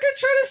motherfucker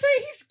trying to say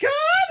he's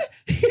God?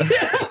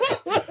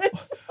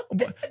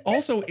 But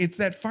also, it's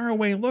that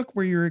faraway look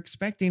where you're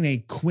expecting a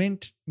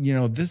quint,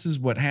 this is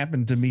what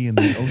happened to me in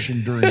the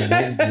ocean during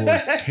World War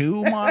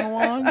II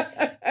monologue.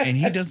 And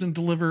he doesn't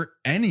deliver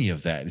any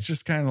of that. It's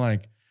just kind of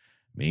like,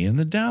 me and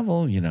the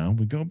devil,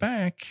 we go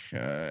back.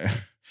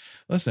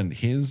 Listen,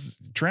 his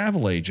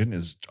travel agent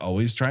is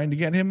always trying to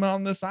get him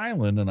on this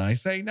island, and I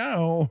say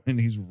no, and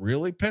he's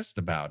really pissed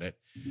about it.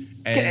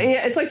 And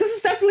it's like, this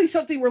is definitely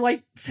something where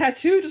like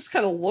Tattoo just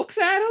kind of looks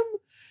at him,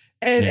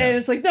 and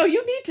it's like, no,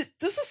 you need to.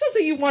 This is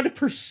something you want to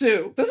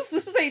pursue. This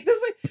is a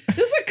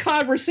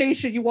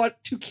conversation you want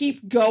to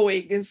keep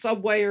going in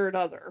some way or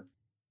another.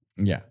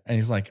 Yeah, and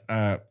he's like,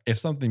 if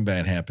something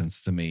bad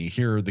happens to me,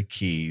 here are the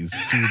keys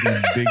to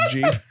the big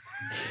Jeep.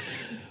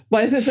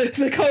 But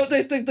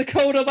the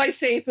code of my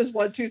safe is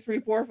 1 2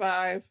 3 4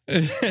 5.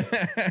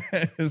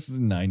 This is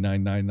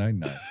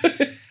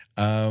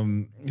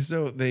 99999.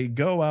 So they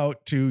go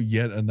out to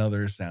yet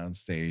another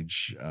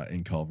soundstage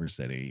in Culver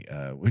City,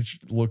 which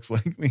looks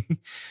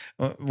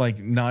like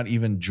not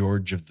even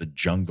George of the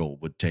Jungle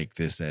would take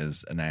this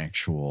as an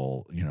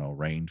actual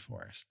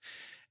rainforest.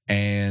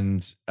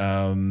 And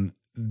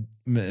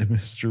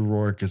Mr.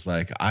 Rourke is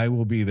like, I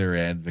will be their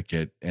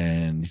advocate,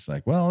 and he's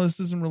like, well, this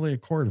isn't really a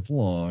court of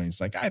law. And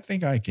he's like, I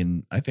think I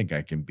can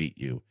beat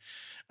you.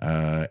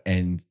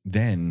 And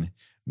then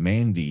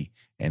Mandy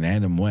and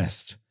Adam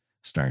West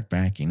start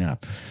backing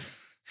up,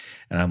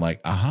 and I'm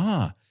like,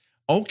 aha,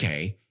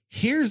 okay,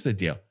 here's the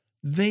deal.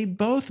 They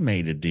both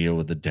made a deal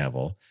with the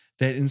devil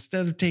that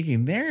instead of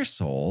taking their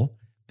soul,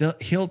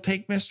 he'll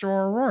take Mr.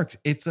 O'Rourke.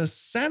 It's a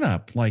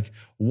setup. Like,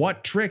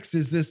 what tricks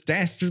is this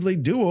dastardly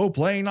duo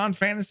playing on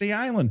Fantasy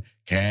Island?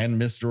 Can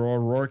Mr.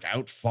 O'Rourke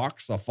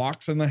outfox a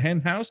fox in the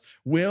hen house?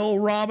 Will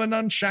Robin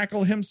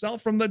unshackle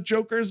himself from the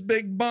Joker's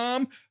big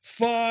bomb?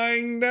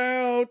 Find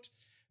out.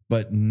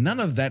 But none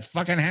of that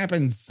fucking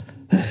happens.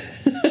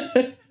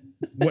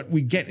 What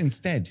we get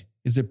instead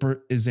is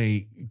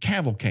a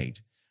cavalcade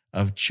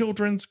of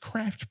children's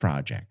craft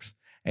projects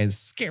as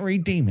scary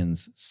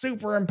demons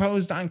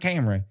superimposed on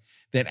camera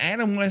that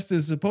Adam West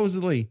is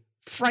supposedly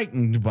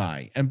frightened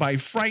by. And by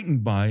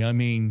frightened by, I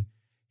mean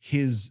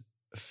his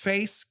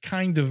face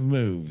kind of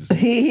moves.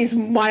 He's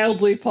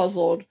mildly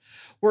puzzled.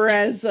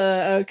 Whereas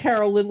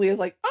Carol Lindley is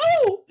like,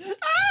 oh.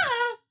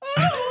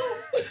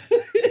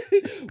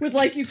 With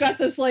like, you've got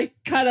this like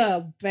kind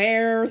of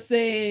bear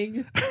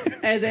thing,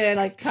 and then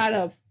like kind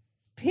of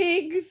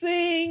pig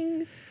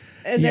thing.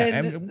 And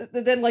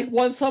then like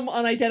some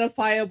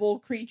unidentifiable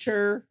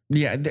creature.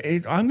 Yeah,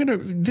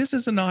 this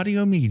is an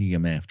audio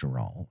medium after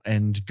all.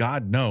 And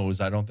God knows,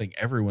 I don't think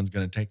everyone's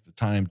going to take the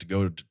time to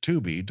go to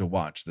Tubi to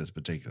watch this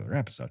particular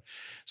episode.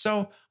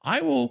 So I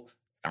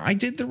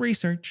did the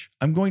research.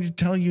 I'm going to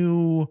tell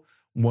you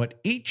what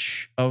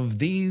each of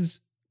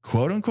these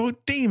quote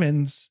unquote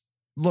demons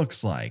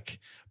looks like.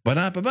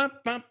 Bachelor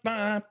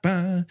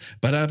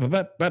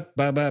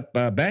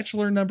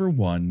number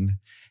 1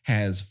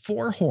 has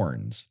 4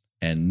 horns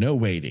and no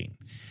waiting.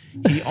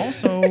 He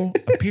also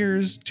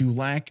appears to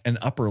lack an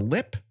upper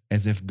lip,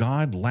 as if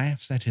God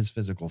laughs at his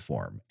physical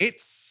form.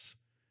 It's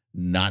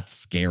not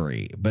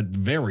scary, but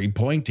very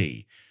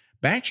pointy.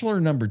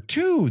 Bachelor number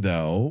 2,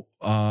 though,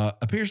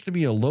 appears to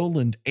be a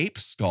lowland ape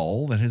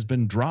skull that has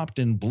been dropped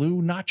in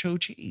blue nacho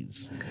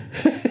cheese.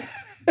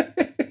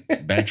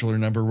 Bachelor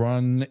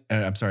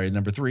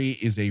number 3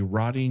 is a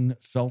rotting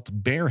felt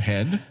bear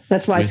head.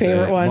 That's my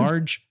favorite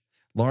one.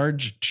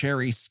 Large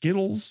cherry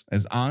Skittles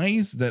as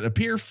eyes that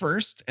appear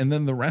first, and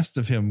then the rest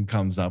of him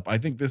comes up. I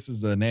think this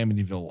is an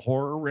Amityville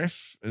horror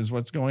riff is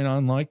what's going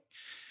on like.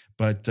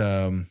 But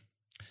I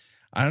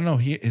don't know.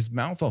 His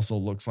mouth also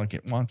looks like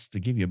it wants to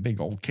give you a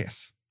big old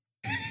kiss.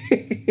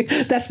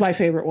 That's my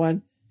favorite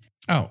one.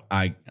 Oh,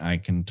 I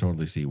can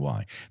totally see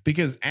why.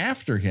 Because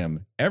after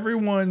him,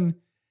 everyone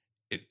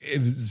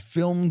is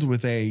filmed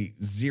with a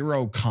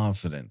zero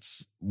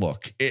confidence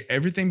look.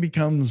 Everything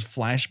becomes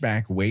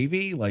flashback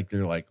wavy. Like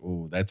they're like,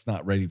 oh, that's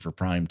not ready for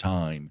prime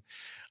time.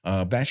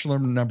 Bachelor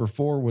number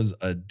 4 was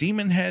a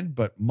demon head,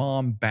 but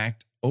mom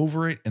backed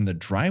over it in the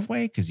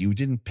driveway because you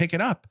didn't pick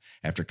it up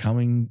after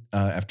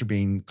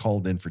being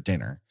called in for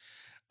dinner.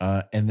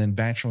 And then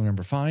bachelor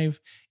number 5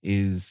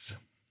 is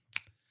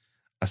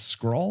a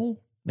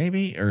scroll,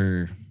 maybe,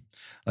 or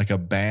like a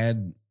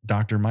bad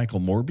Dr.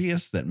 Michael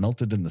Morbius that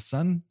melted in the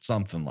sun,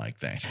 something like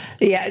that.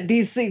 Yeah,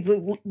 these things.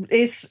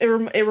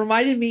 It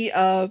reminded me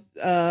of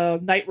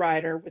Knight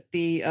Rider with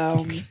the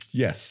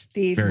yes,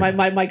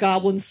 my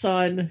goblin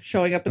son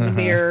showing up in the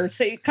mirror.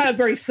 Say kind of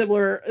very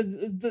similar,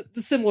 the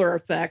similar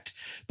effect,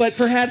 but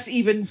perhaps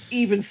even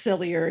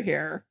sillier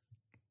here.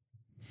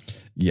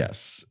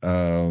 Yes,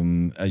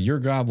 your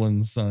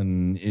goblin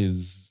son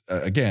is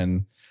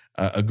again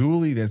A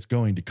ghoulie that's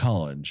going to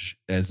college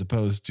as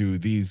opposed to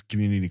these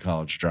community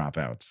college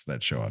dropouts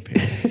that show up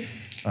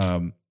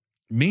here.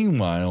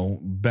 Meanwhile,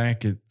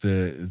 back at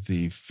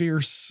the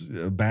fierce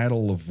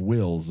battle of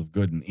wills of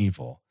good and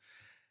evil,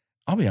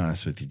 I'll be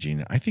honest with you,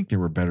 Gina, I think there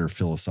were better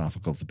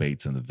philosophical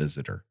debates in The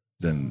Visitor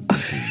than we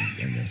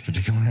see in this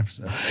particular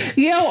episode.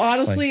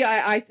 Honestly,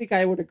 I think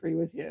I would agree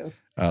with you.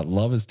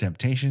 Love is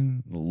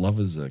temptation. Love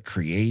is a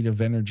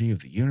creative energy of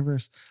the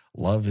universe.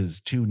 Love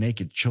is two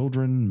naked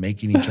children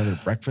making each other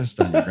breakfast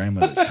on your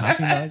grandmother's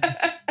coffee mug.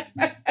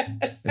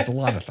 It's a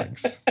lot of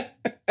things.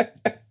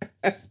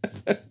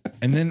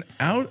 And then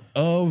out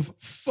of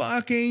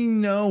fucking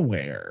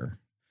nowhere,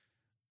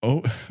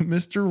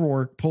 Mr.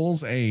 Rourke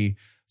pulls a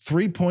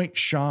 3-point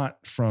shot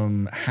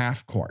from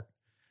half court,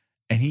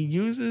 and he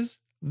uses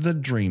the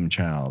Dream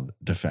Child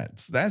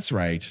defense. That's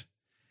right.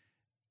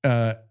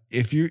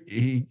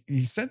 He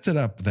sets it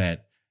up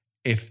that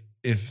if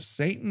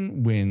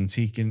Satan wins,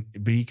 he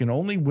can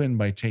only win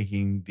by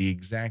taking the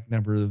exact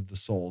number of the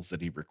souls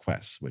that he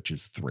requests, which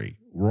is 3.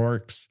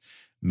 Rourke's,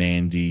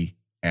 Mandy,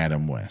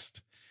 Adam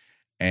West.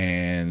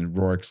 And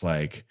Rourke's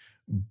like,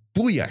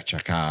 booyah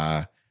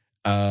chaka.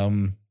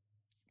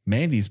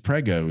 Mandy's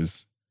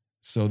pregos.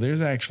 So there's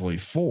actually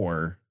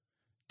 4.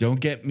 Don't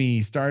get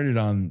me started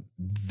on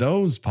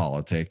those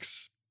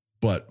politics,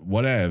 but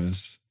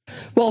whatevs.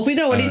 Well, if we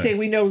know anything,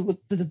 we know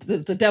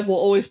the devil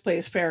always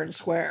plays fair and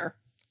square.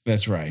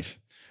 That's right.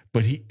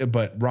 But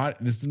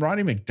this is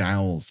Roddy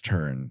McDowell's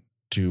turn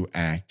to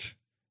act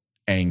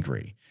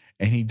angry.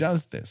 And he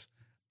does this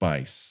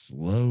by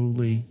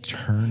slowly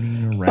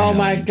turning around. Oh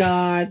my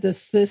God,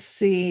 this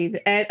scene.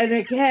 And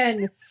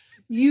again,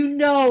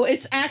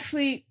 it's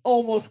actually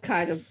almost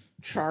kind of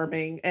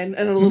charming and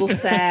a little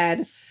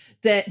sad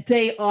that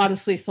they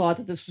honestly thought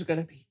that this was going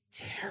to be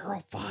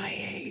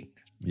terrifying.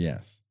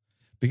 Yes.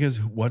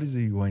 Because what is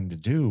he going to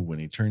do when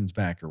he turns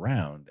back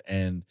around?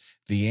 And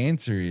the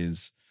answer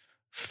is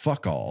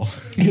fuck all.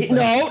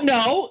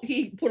 No.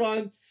 He put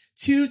on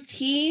 2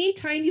 teeny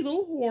tiny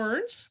little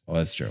horns. Oh,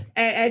 that's true.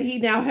 And he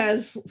now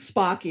has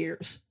Spock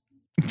ears.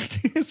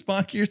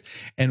 Spock ears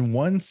and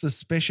 1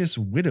 suspicious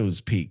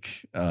widow's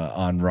peak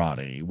on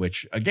Roddy,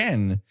 which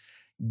again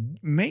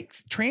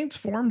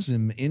transforms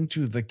him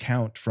into the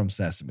Count from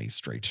Sesame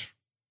Street.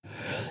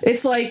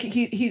 It's like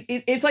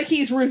it's like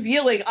he's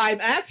revealing I'm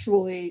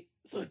actually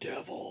the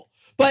devil.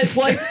 But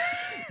like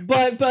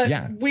but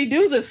yeah. We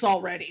knew this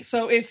already.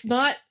 So it's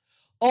not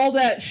all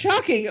that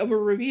shocking of a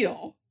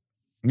reveal.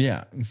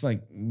 Yeah, it's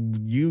like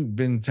you've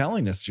been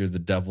telling us you're the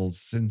devil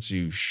since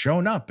you've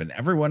shown up and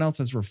everyone else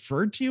has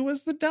referred to you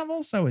as the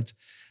devil. So it's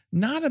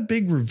not a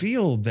big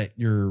reveal that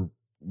you're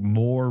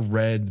more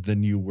red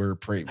than you were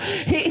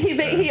previously.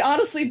 He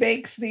honestly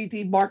makes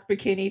the Mark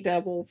McKinney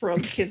devil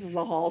from Kids in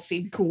the Hall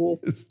seem cool.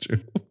 It's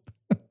true.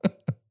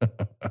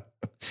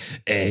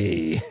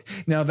 Hey,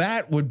 now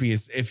that would be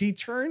if he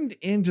turned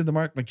into the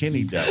Mark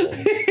McKinney devil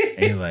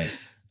and he's like,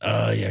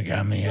 oh, you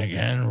got me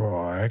again,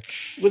 Rourke.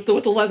 With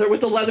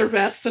the leather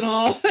vest and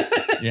all.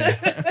 Yeah.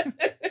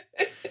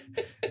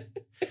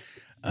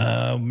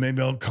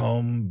 Maybe I'll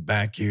come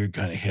back here,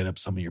 kind of hit up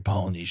some of your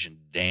Polynesian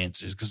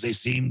dancers because they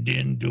seemed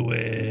into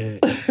it.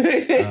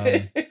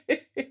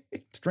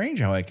 Strange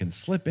how I can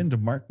slip into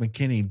Mark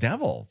McKinney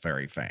devil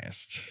very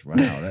fast. Wow,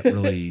 that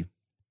really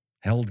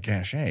held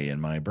cachet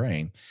in my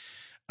brain.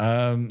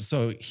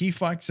 So he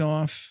fucks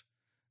off.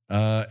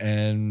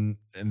 And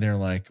they're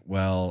like,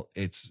 well,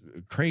 it's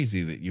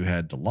crazy that you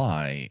had to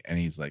lie. And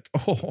he's like,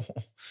 oh,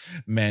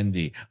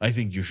 Mandy, I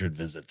think you should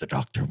visit the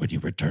doctor when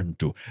you return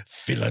to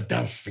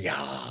Philadelphia.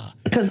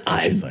 Because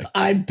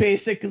I'm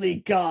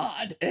basically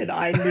God, and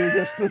I knew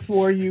this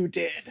before you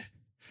did.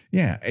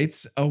 Yeah,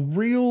 it's a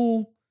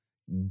real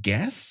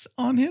guess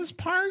on his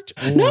part.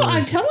 No,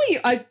 I'm telling you,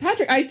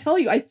 Patrick, I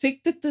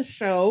think that the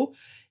show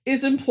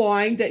is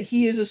implying that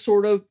he is a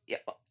sort of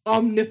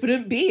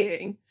omnipotent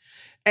being.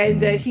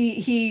 And that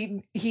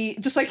he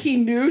just like he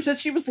knew that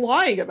she was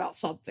lying about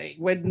something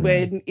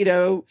when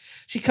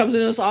she comes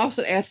into his office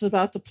and asks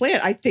about the plan.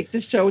 I think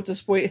the show at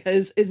this point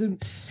is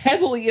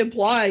heavily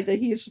implied that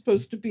he is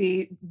supposed to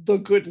be the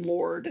good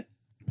Lord.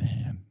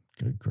 Man,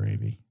 good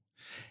gravy.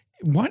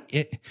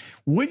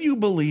 Would you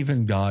believe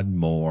in God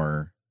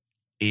more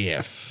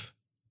if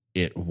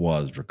it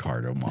was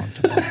Ricardo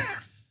Montalban?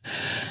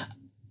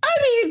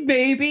 I mean,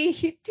 maybe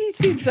he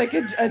seems like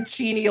a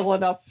genial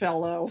enough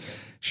fellow.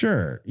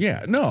 Sure.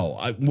 Yeah. No.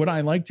 Would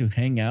I like to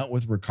hang out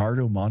with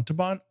Ricardo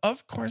Montalban?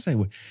 Of course I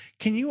would.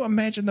 Can you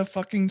imagine the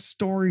fucking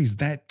stories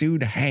that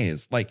dude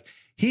has? Like,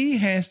 he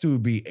has to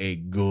be a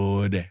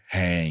good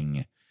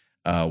hang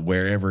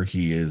wherever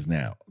he is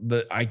now.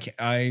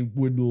 I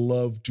would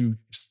love to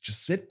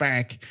just sit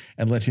back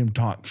and let him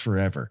talk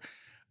forever.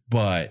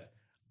 But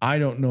I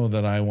don't know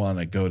that I want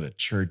to go to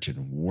church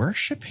and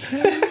worship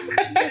him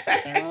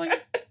necessarily.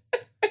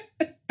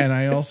 And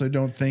I also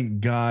don't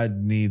think God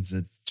needs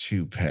a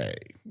toupee.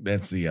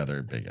 That's the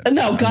other big one.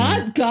 No,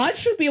 God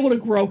should be able to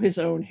grow his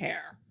own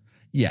hair.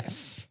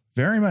 Yes,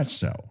 very much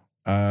so.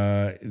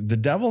 The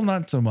devil,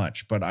 not so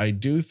much, but I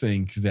do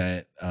think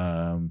that,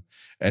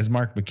 as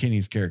Mark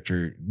McKinney's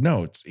character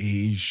notes,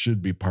 he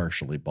should be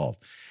partially bald.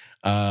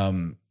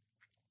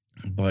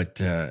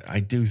 But I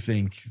do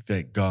think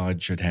that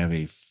God should have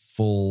a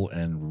full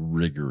and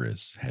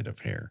rigorous head of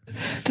hair,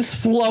 just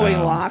flowing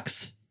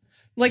locks,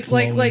 like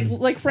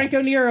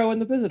Franco Nero in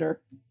The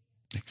Visitor.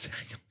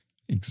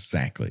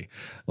 Exactly.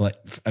 Like,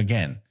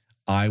 again,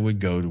 I would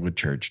go to a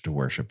church to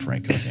worship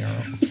Franco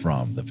Nero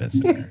from The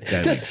Visitor.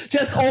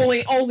 Just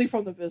only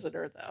from The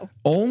Visitor, though.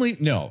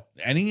 No.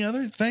 Any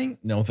other thing?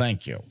 No,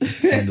 thank you.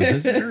 From The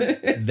Visitor,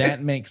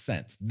 that makes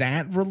sense.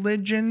 That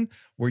religion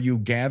where you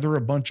gather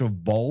a bunch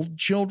of bald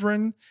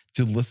children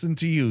to listen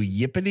to you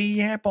yippity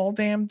yap all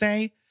damn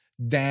day,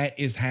 that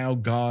is how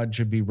God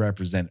should be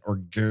represented. Or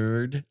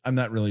Gerd. I'm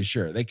not really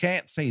sure. They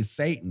can't say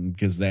Satan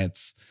because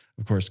that's,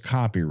 of course,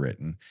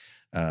 copywritten.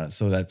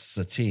 So that's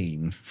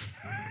Satine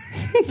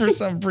for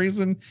some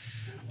reason.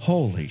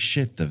 Holy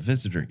shit, The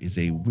Visitor is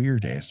a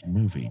weird ass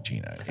movie,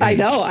 Gina. I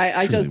know.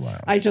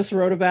 I just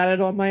wrote about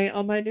it on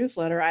my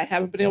newsletter. I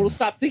haven't been able to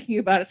stop thinking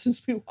about it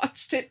since we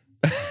watched it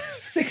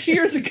 6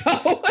 years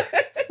ago.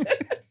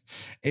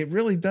 It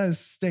really does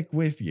stick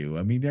with you.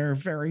 I mean, there are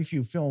very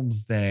few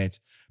films that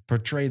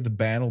portray the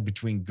battle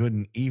between good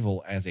and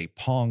evil as a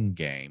Pong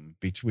game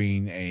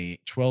between a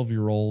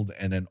 12-year-old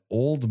and an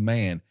old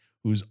man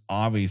who's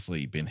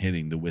obviously been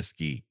hitting the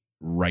whiskey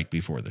right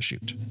before the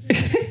shoot.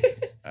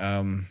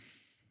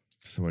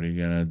 So what are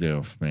you going to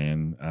do,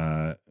 man?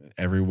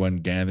 Everyone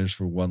gathers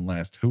for one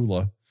last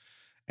hula.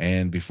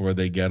 And before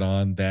they get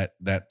on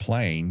that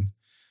plane,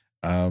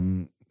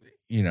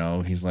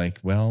 he's like,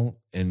 well,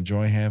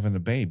 enjoy having a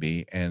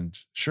baby. And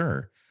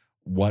sure,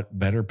 what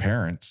better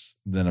parents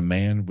than a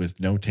man with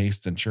no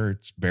taste in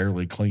shirts,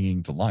 barely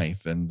clinging to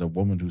life, and a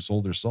woman who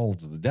sold her soul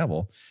to the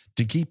devil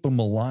to keep him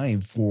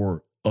alive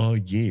for a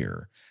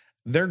year.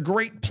 They're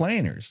great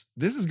planners.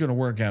 This is going to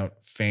work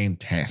out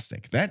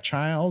fantastic. That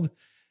child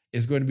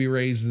is going to be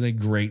raised in a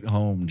great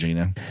home,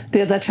 Gina.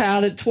 That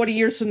child, 20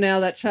 years from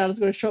now, that child is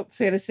going to show up at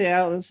Fantasy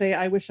Island and say,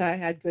 I wish I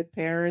had good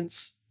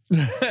parents.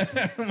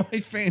 My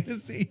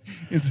fantasy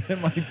is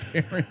that my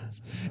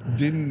parents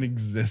didn't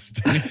exist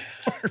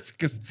anymore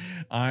because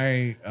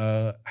I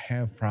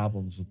have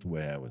problems with the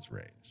way I was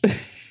raised.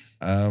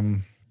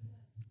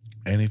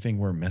 Anything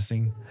we're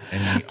missing?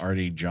 Any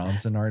Artie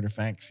Johnson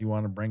artifacts you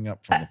want to bring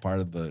up from the part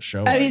of the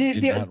show I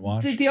did not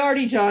watch? The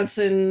Artie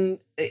Johnson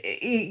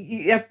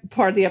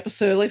part of the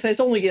episode, like I said, it's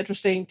only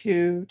interesting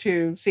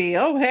to see,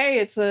 oh, hey,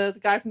 it's the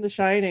guy from The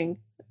Shining.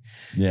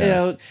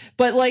 Yeah.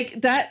 But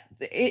like that,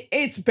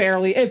 it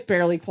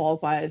barely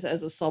qualifies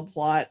as a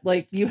subplot.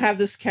 Like you have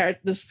this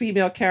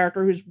female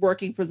character who's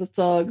working for the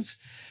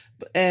thugs.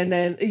 And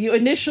then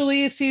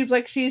initially it seems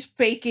like she's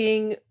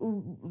faking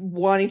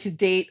wanting to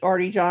date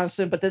Artie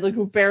Johnson, but then like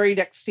the very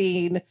next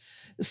scene,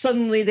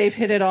 suddenly they've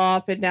hit it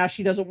off and now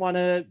she doesn't want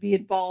to be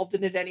involved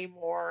in it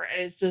anymore.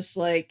 And it's just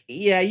like,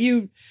 yeah,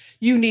 you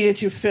needed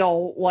to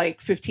fill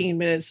like 15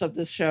 minutes of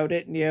this show,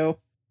 didn't you?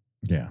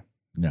 Yeah,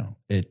 no,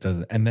 it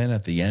doesn't. And then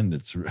at the end,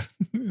 it's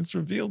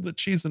revealed that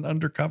she's an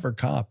undercover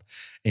cop.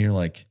 And you're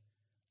like,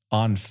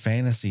 on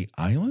Fantasy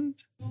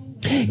Island?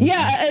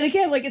 Yeah, and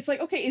again, like it's like,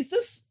 okay, is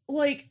this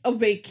like a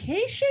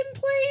vacation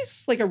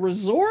place, like a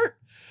resort,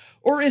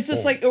 or is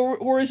this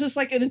or is this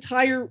like an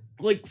entire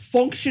like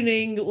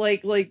functioning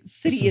like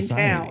city and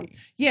town?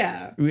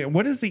 Yeah.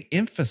 What is the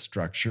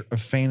infrastructure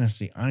of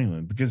Fantasy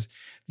Island? Because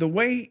the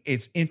way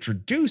it's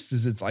introduced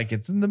is it's like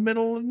it's in the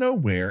middle of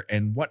nowhere,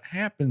 and what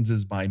happens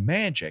is by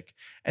magic,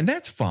 and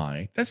that's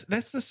fine.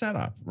 That's the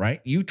setup,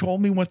 right? You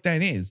told me what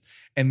that is,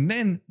 and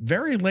then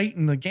very late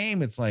in the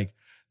game, it's like,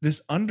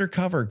 this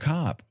undercover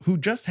cop who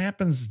just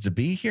happens to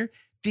be here.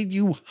 Did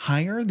you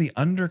hire the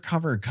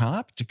undercover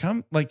cop to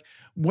come? Like,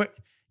 what?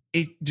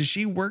 Does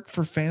she work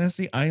for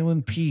Fantasy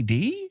Island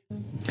PD?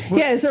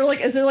 Yeah, is there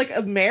like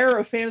a mayor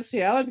of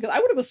Fantasy Island? Because I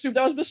would have assumed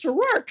that was Mr.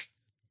 Rourke.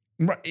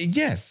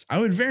 Yes, I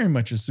would very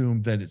much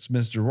assume that it's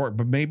Mr. Rourke,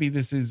 but maybe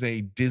this is a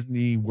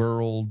Disney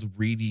World,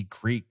 Reedy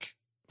Creek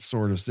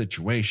sort of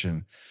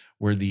situation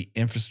where the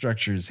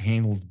infrastructure is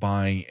handled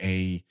by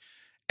a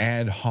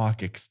ad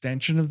hoc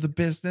extension of the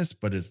business,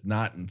 but is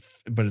not,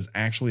 but is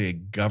actually a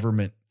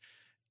government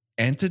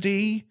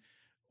entity.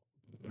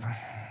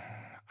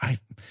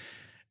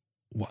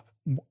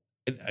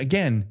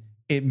 Again,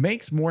 it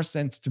makes more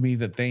sense to me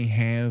that they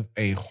have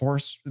a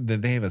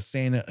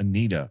Santa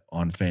Anita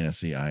on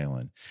Fantasy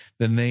Island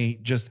than they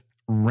just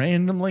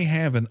randomly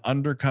have an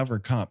undercover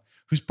cop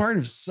who's part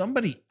of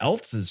somebody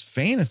else's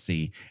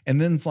fantasy. And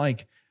then it's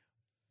like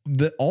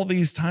all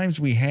these times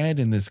we had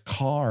in this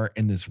car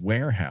in this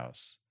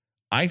warehouse,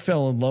 I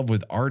fell in love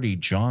with Artie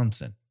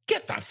Johnson.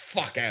 Get the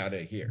fuck out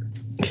of here.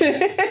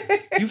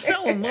 You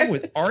fell in love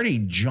with Artie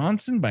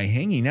Johnson by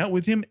hanging out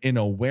with him in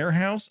a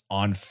warehouse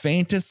on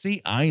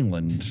Fantasy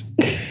Island.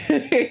 You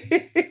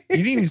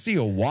didn't even see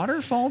a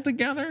waterfall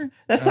together?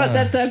 That's not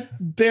that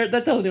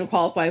doesn't even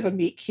qualify as a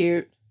meet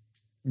cute.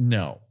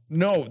 No,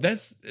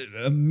 that's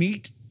a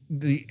meet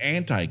the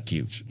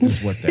anti-cute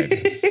is what that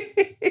is.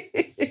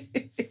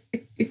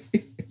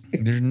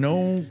 There's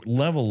no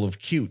level of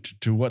cute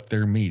to what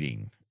they're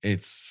meeting.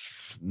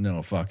 It's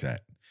no, fuck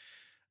that.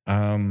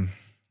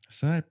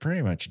 So that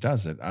pretty much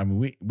does it. I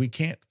mean, we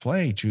can't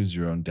play Choose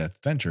Your Own Death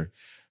Venture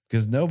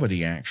because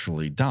nobody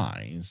actually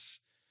dies.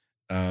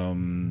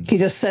 He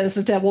just sends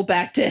the devil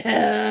back to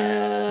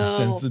hell.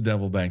 Sends the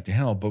devil back to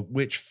hell. But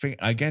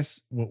I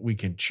guess what we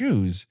can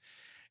choose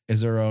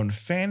is our own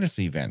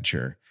fantasy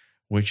venture,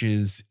 which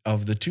is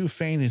of the two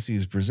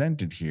fantasies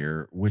presented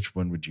here, which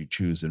one would you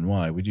choose and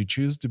why? Would you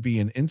choose to be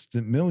an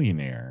instant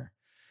millionaire,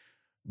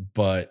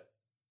 but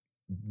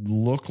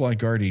look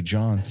like Artie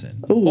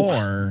Johnson? Ooh.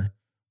 Or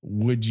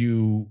would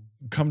you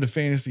come to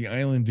Fantasy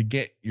Island to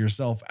get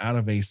yourself out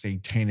of a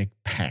satanic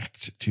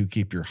pact to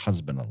keep your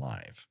husband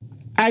alive?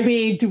 I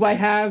mean,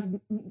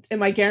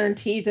 am I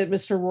guaranteed that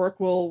Mr.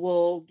 Rourke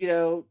will,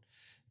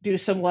 do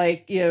some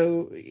mind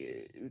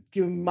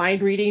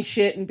reading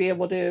shit and be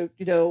able to,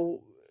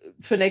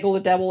 finagle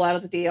the devil out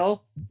of the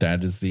deal?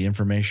 That is the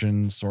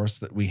information source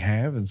that we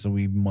have. And so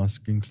we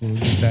must conclude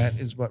that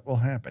is what will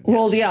happen.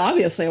 Well, yeah,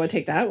 obviously I would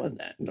take that one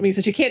then. I mean,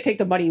 since you can't take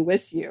the money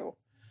with you.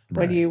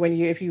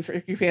 If you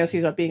fancy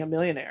about being a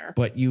millionaire,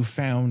 but you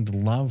found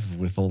love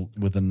with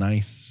a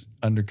nice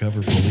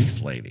undercover police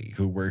lady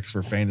who works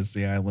for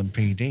Fantasy Island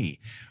PD,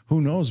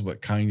 who knows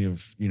what kind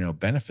of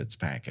benefits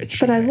package.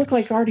 But I look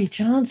like Artie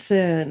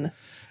Johnson.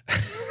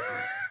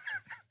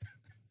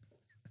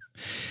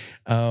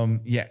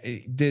 Yeah.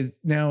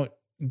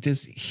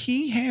 Does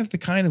he have the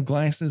kind of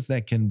glasses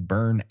that can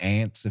burn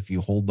ants if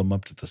you hold them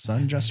up to the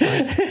sun just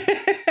right?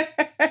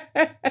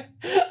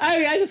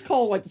 I just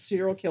call them like the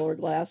serial killer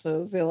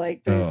glasses. They're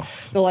like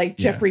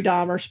Jeffrey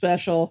Dahmer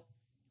special.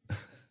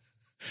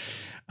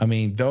 I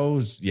mean,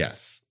 those,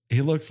 yes.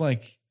 He looks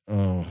like,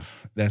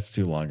 that's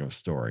too long of a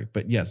story.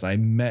 But yes, I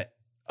met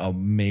a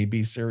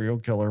maybe serial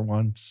killer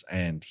once,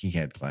 and he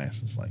had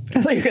glasses like that.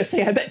 I thought you were gonna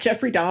say I met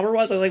Jeffrey Dahmer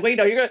once. I was like, wait,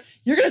 no,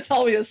 you're gonna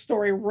tell me this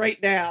story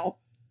right now.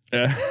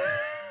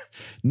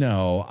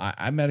 No,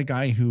 I met a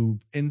guy who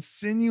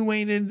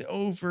insinuated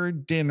over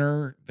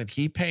dinner that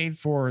he paid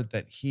for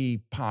that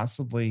he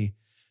possibly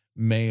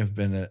may have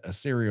been a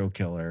serial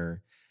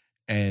killer.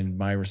 And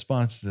my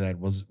response to that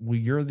was, well,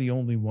 you're the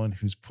only one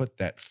who's put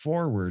that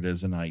forward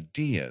as an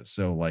idea.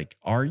 So, like,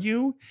 are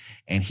you?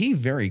 And he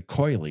very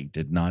coyly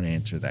did not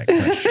answer that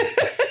question.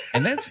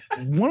 And that's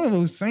one of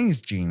those things,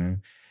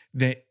 Gina,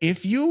 that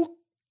if you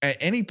at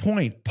any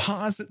point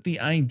posit the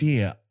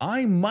idea,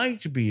 I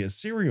might be a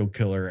serial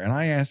killer, and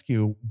I ask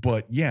you,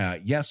 but yeah,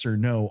 yes or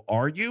no,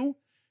 are you?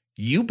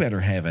 You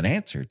better have an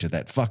answer to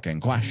that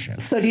fucking question.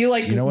 So do you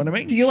you know what I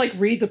mean? Do you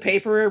read the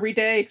paper every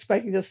day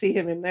expecting to see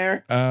him in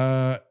there?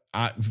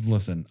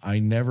 Listen, I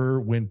never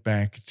went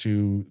back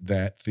to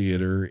that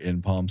theater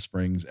in Palm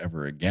Springs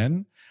ever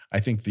again. I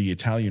think the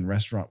Italian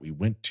restaurant we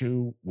went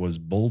to was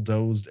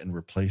bulldozed and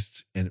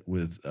replaced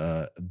with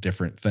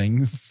different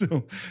things.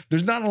 So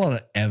there's not a lot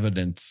of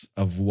evidence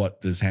of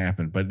what this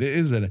happened, but it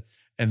is an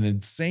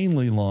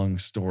insanely long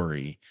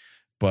story.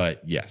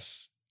 But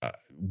yes,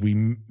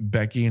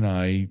 Becky and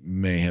I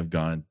may have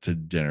gone to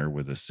dinner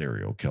with a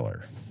serial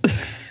killer.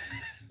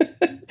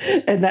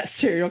 And that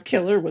serial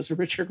killer was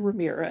Richard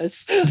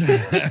Ramirez.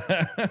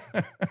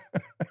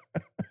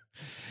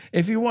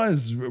 If he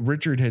was,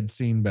 Richard had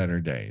seen better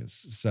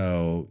days.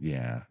 So,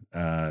 yeah,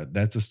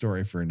 that's a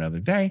story for another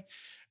day.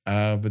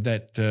 But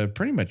that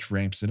pretty much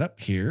ramps it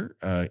up here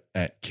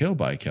at Kill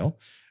by Kill.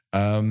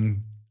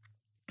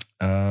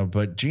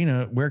 But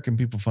Gina, where can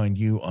people find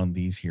you on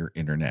these here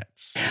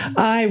internets?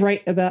 I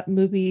write about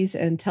movies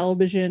and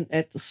television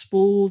at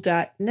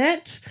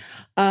thespool.net.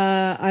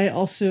 I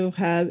also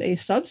have a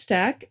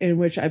Substack in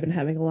which I've been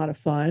having a lot of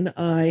fun.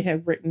 I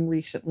have written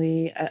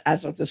recently,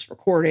 as of this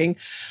recording,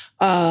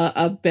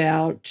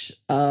 about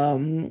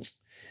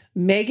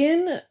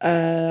Megan.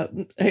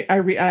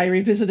 I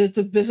revisited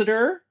The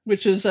Visitor,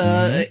 which is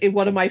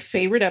one of my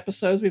favorite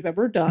episodes we've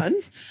ever done.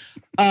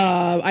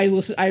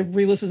 I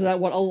re-listened to that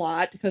one a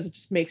lot because it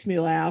just makes me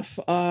laugh.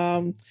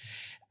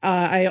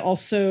 I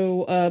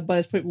also, by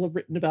this point, will have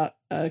written about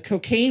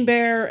Cocaine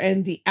Bear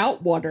and The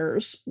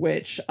Outwaters,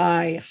 which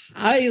I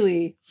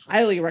highly,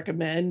 highly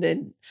recommend,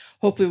 and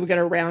hopefully we'll get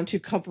around to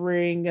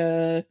covering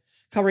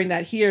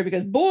that here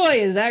because boy,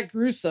 is that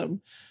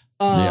gruesome.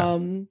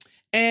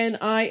 And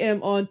I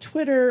am on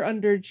Twitter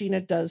under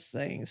Gina Does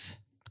Things.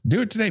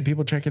 Do it today.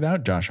 People, check it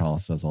out. Josh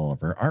Hollis does all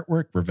of our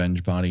artwork.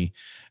 Revenge Body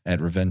at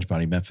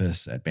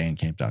RevengeBodyMemphis at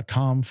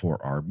Bandcamp.com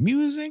for our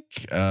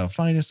music.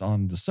 Find us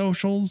on the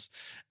socials.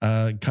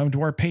 Come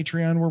to our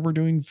Patreon where we're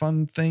doing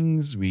fun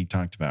things. We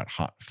talked about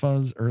Hot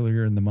Fuzz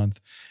earlier in the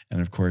month. And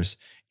of course,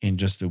 in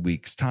just a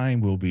week's time,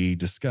 we'll be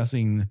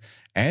discussing,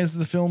 as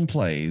the film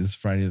plays,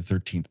 Friday the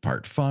 13th,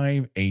 Part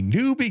 5, A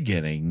New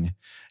Beginning,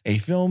 a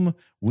film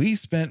we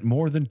spent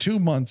more than 2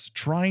 months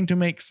trying to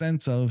make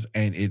sense of,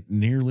 and it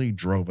nearly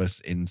drove us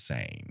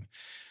insane.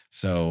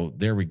 So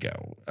there we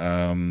go.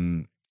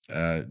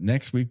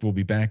 Next week, we'll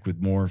be back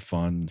with more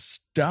fun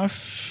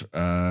stuff.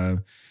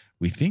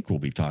 We think we'll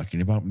be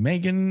talking about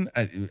Megan.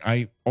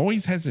 I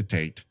always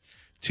hesitate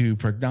to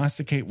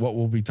prognosticate what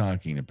we'll be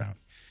talking about.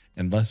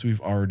 unless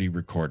we've already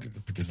recorded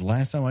it. Because the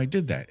last time I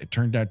did that, it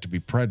turned out to be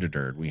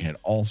Predator, and we had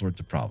all sorts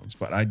of problems.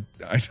 But I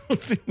don't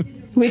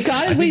think we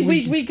got it.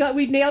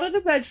 We nailed it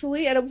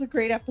eventually, and it was a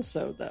great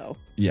episode, though.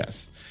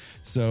 Yes.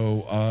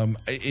 So,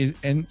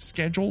 and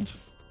scheduled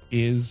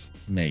is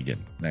Megan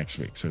next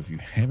week. So if you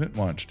haven't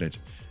watched it,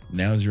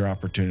 now's your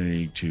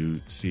opportunity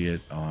to see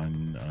it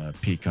on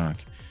Peacock,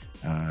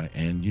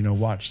 and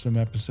watch some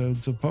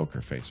episodes of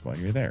Poker Face while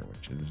you're there,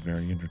 which is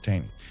very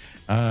entertaining.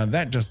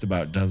 That just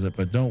about does it.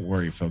 But don't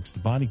worry, folks. The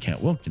body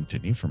count will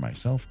continue for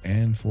myself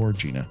and for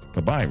Gina.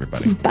 Bye-bye,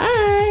 everybody.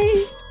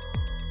 Bye.